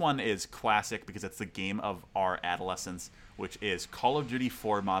 This one is classic because it's the game of our adolescence, which is Call of Duty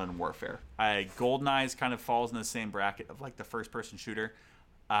 4 Modern Warfare. GoldenEye kind of falls in the same bracket of like the first-person shooter,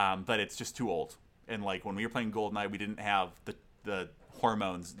 but it's just too old. And like when we were playing GoldenEye, we didn't have the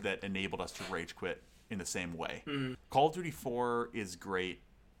hormones that enabled us to rage quit in the same way. Mm-hmm. Call of Duty 4 is great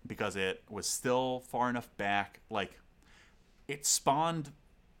because it was still far enough back, like it spawned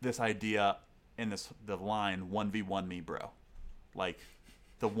this idea and the line 1v1 me, bro. Like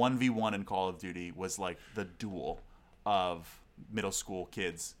the 1v1 in Call of Duty was like the duel of middle school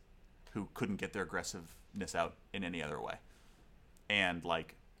kids who couldn't get their aggressiveness out in any other way. And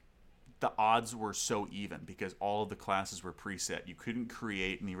like the odds were so even because all of the classes were preset. You couldn't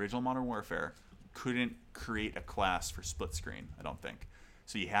create in the original Modern Warfare, couldn't create a class for split screen, I don't think.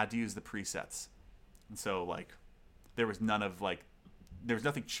 So you had to use the presets. And so like there was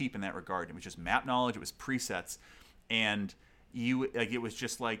nothing cheap in that regard. It was just map knowledge, it was presets, and it was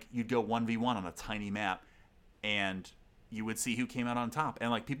just like you'd go 1v1 on a tiny map and you would see who came out on top. And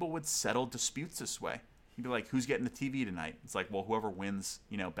like people would settle disputes this way. You'd be like, who's getting the TV tonight? It's like, well, whoever wins,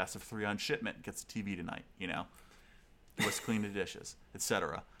 best of 3 on shipment gets the TV tonight, who has cleaned the dishes,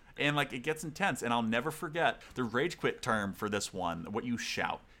 etc. And like it gets intense, and I'll never forget the rage quit term for this one. What you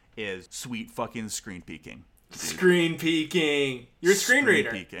shout is sweet fucking screen peeking. Dude. Screen peeking. You're a screen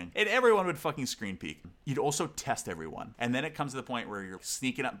reader. Peeking. And everyone would fucking screen peek. You'd also test everyone. And then it comes to the point where you're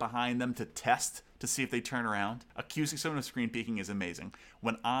sneaking up behind them to test to see if they turn around. Accusing someone of screen peeking is amazing.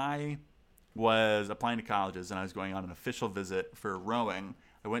 When I was applying to colleges and I was going on an official visit for rowing,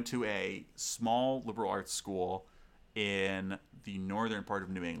 I went to a small liberal arts school in the northern part of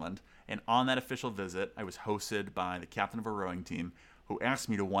New England. And on that official visit, I was hosted by the captain of a rowing team who asked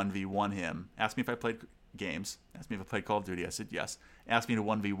me to 1v1 him. Asked me if I played games. Asked me if I played Call of Duty. I said yes. Asked me to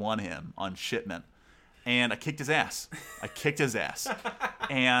 1v1 him on shipment. And I kicked his ass.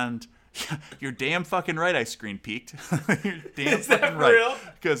 And you're damn fucking right I screen peeked. You're damn Is fucking that right. real?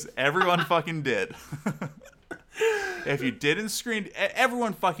 Because everyone fucking did. If you didn't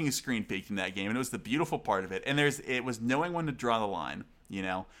everyone fucking screen peeked in that game. And it was the beautiful part of it. And it was knowing when to draw the line,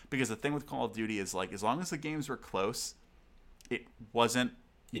 Because the thing with Call of Duty is like, as long as the games were close, you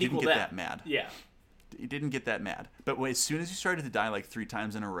didn't get that mad. Yeah. You didn't get that mad. But as soon as you started to die like 3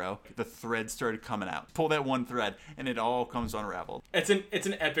 times in a row, the thread started coming out. Pull that one thread, and it all comes unraveled. It's an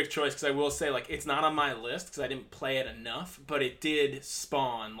epic choice, because I will say, like, it's not on my list because I didn't play it enough, but it did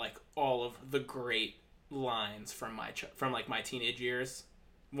spawn like all of the great lines from my teenage years.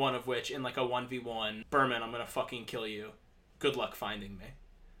 One of which, in like a 1v1, Berman, I'm gonna fucking kill you. Good luck finding me.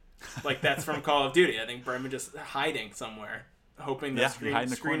 Like, that's from Call of Duty. I think Berman just hiding somewhere, hoping that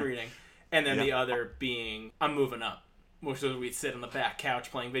screen reading. And then the other being, I'm moving up. Which was we'd sit on the back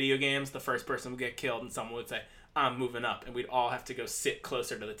couch playing video games. The first person would get killed and someone would say, I'm moving up. And we'd all have to go sit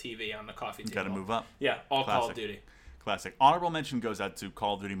closer to the TV on the coffee table. Gotta move up. Yeah, all Classic. Call of Duty. Classic. Honorable mention goes out to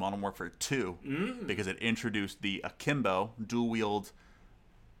Call of Duty Modern Warfare 2 because it introduced the Akimbo dual-wield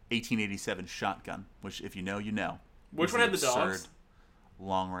 1887 shotgun, which if you know, you know. Which one had the dogs?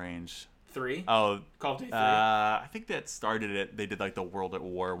 Long-range... 3? Oh, Call of Duty 3. I think that started it. They did like the World at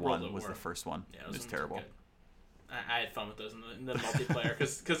War one was the first one. Yeah, it was terrible. I had fun with those in the multiplayer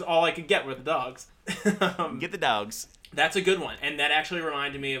because all I could get were the dogs. Get the dogs. That's a good one, and that actually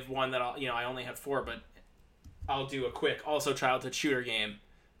reminded me of one that I only have 4, but I'll do a quick also childhood shooter game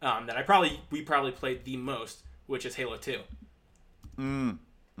that we probably played the most, which is Halo 2.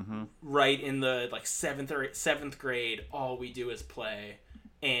 Mm-hmm. Right in the like 7th grade, all we do is play.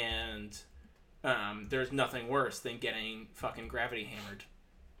 And there's nothing worse than getting fucking gravity hammered.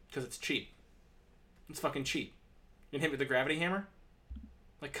 Because it's cheap. It's fucking cheap. You can hit with the gravity hammer?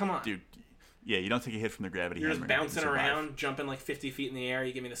 Like, come on. Dude, yeah, you don't take a hit from the gravity hammer. You're just bouncing around, jumping like 50 feet in the air.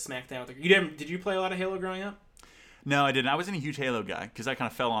 You give me the smackdown. Did you play a lot of Halo growing up? No, I didn't. I wasn't a huge Halo guy because I kind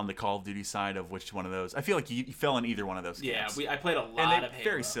of fell on the Call of Duty side of which one of those. I feel like you fell in either one of those games. Yeah, I played a lot of Halo.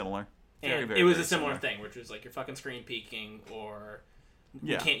 Very similar. And it was a similar thing, which was like you're fucking screen peeking, or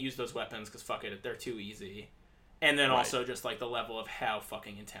you can't use those weapons because fuck it, they're too easy. And then also just like the level of how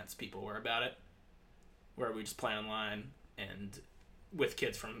fucking intense people were about it, where we just play online and with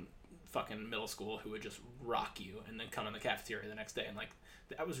kids from fucking middle school who would just rock you and then come in the cafeteria the next day, and like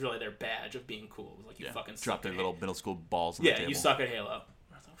that was really their badge of being cool. It was like you fucking drop their little middle school balls on the table. You suck at Halo.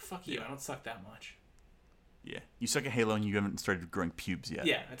 I was like, fuck you, I don't suck that much. Yeah, you suck at Halo and you haven't started growing pubes yet.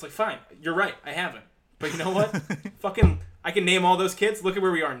 Yeah, it's like, fine, you're right, I haven't. But you know what? Fucking, I can name all those kids. Look at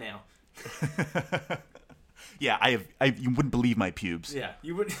where we are now. Yeah, I have. You wouldn't believe my pubes. Yeah,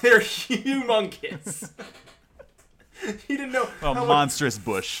 you would. They're humongous. You didn't know how monstrous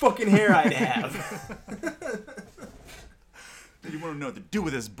bush. Fucking hair I'd have. You wouldn't know what to do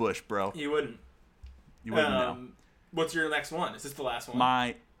with this bush, bro. You wouldn't. You wouldn't know. What's your next one? Is this the last one?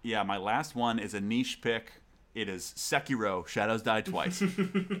 My last one is a niche pick. It is Sekiro: Shadows Die Twice.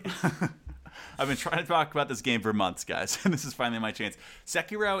 I've been trying to talk about this game for months, guys, and this is finally my chance.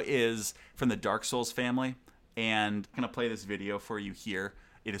 Sekiro is from the Dark Souls family, and I'm going to play this video for you here.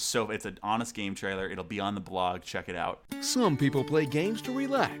 It's an honest game trailer. It'll be on the blog. Check it out. Some people play games to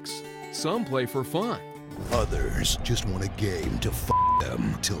relax. Some play for fun. Others just want a game to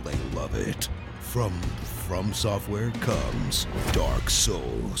them till they love it. From Software comes Dark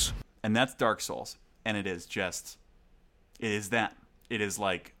Souls. And that's Dark Souls. And it is that. It is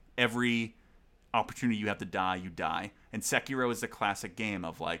like every opportunity you have to die, you die. And Sekiro is the classic game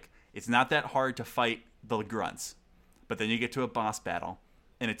of like, it's not that hard to fight the grunts. But then you get to a boss battle,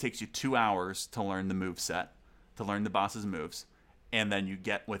 and it takes you 2 hours to learn the moveset, to learn the boss's moves. And then you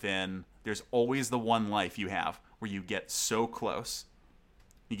get there's always the one life you have where you get so close.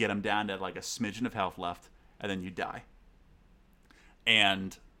 You get them down to like a smidgen of health left, and then you die.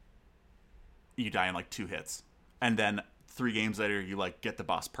 And you die in like 2 hits. And then 3 games later, you like get the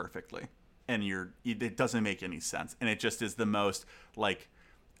boss perfectly. And it doesn't make any sense. And it just is the most like,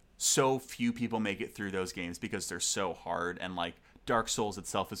 so few people make it through those games because they're so hard. And like Dark Souls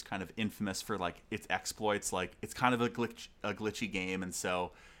itself is kind of infamous for like its exploits. Like it's kind of a glitchy game. And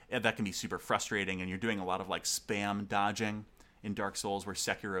so that can be super frustrating. And you're doing a lot of like spam dodging in Dark Souls, where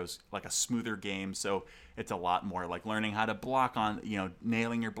Sekiro's like a smoother game. So it's a lot more like learning how to block on,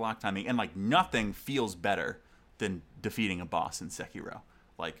 nailing your block timing. And like nothing feels better than defeating a boss in Sekiro.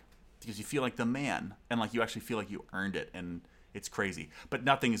 Like, because you feel like the man, and like you actually feel like you earned it, and it's crazy. But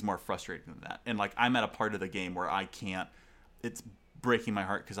nothing is more frustrating than that. And like I'm at a part of the game where I can't. It's breaking my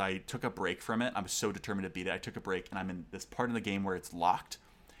heart because I took a break from it. I'm so determined to beat it. I took a break, and I'm in this part of the game where it's locked,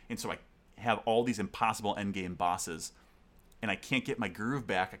 and so I have all these impossible endgame bosses, and I can't get my groove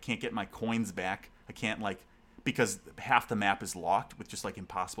back. I can't get my coins back. I can't because half the map is locked with just like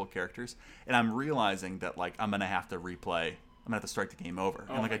impossible characters, and I'm realizing that like I'm gonna have to replay. I'm gonna have to start the game over,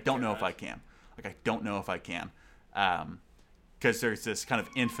 and like I don't know if I can. Because there's this kind of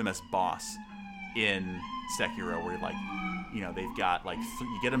infamous boss in Sekiro where like, they've got like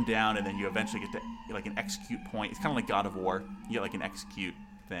you get them down, and then you eventually get to like an execute point. It's kind of like God of War. You get like an execute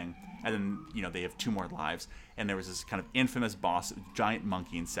thing, and then they have 2 more lives. And there was this kind of infamous boss, giant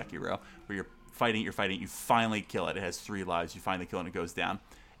monkey in Sekiro, where you're fighting, you finally kill it. It has 3 lives. You finally kill it, and it goes down.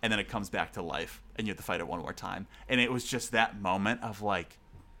 And then it comes back to life, and you have to fight it one more time. And it was just that moment of like,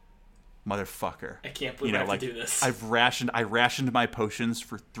 motherfucker, I can't believe I have to do this. I rationed my potions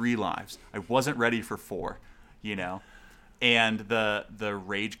for 3 lives. I wasn't ready for 4, And the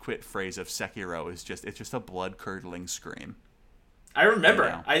rage quit phrase of Sekiro is just a blood curdling scream. I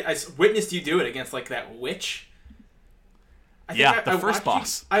remember. I witnessed you do it against like that witch. The first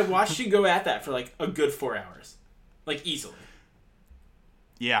boss. I watched you go at that for like a good 4 hours, like easily.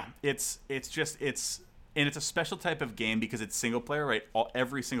 Yeah, it's a special type of game because it's single player, right?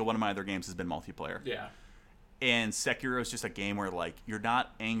 Every single one of my other games has been multiplayer. Yeah. And Sekiro is just a game where like you're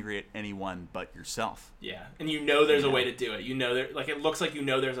not angry at anyone but yourself. Yeah, and there's a way to do it. It looks like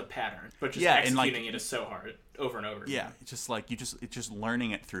there's a pattern, but just executing it is so hard over and over. Yeah, it's just like it's just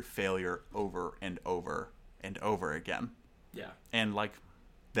learning it through failure over and over and over again. Yeah. And like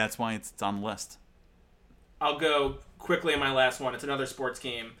that's why it's on the list. I'll go quickly on my last one. It's another sports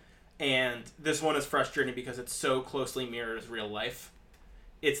game, and this one is frustrating because it so closely mirrors real life.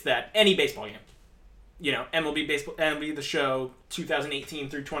 It's that any baseball game, MLB baseball, MLB The Show 2018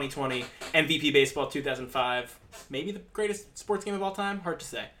 through 2020, MVP Baseball 2005, maybe the greatest sports game of all time. Hard to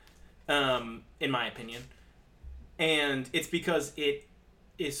say, in my opinion. And it's because it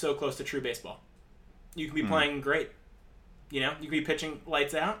is so close to true baseball. You can be playing great, you can be pitching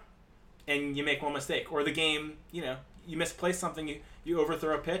lights out, and you make one mistake, or the game, you misplace something, you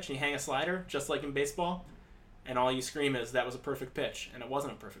overthrow a pitch and you hang a slider, just like in baseball, and all you scream is, that was a perfect pitch, and it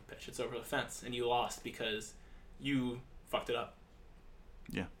wasn't a perfect pitch. It's over the fence, and you lost because you fucked it up.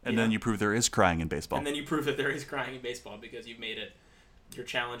 Yeah, and then you prove there is crying in baseball. And then you prove that there is crying in baseball because you've made it. Your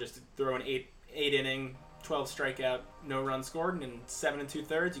challenge is to throw an 8-inning, 12 strikeout, no run scored, and in 7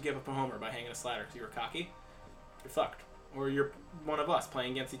 2/3 you give up a homer by hanging a slider because you were cocky. You're fucked. Or you're one of us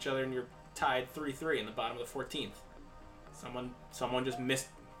playing against each other and you're tied 3-3 in the bottom of the 14th. Someone just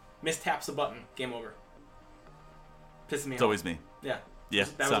mistaps a button. Game over. Pisses me off. It's always me. Yeah. Yeah.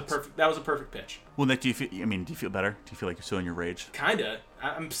 That was a perfect pitch. Well, Nick, do you feel better? Do you feel like you're still in your rage? Kinda.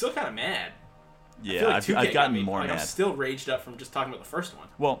 I'm still kind of mad. Yeah, I've gotten more mad. I'm still raged up from just talking about the first one.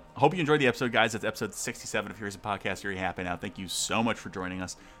 Well, hope you enjoyed the episode, guys. That's episode 67 of Here's a Podcast. You're happy now. Thank you so much for joining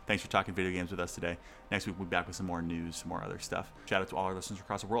us. Thanks for talking video games with us today. Next week, we'll be back with some more news, some more other stuff. Shout out to all our listeners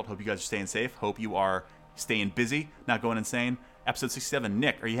across the world. Hope you guys are staying safe. Hope you are staying busy, not going insane. Episode 67.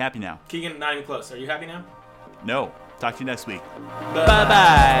 Nick, are you happy now? Keegan, not even close. Are you happy now? No. Talk to you next week.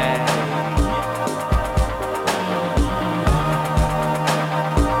 Bye-bye.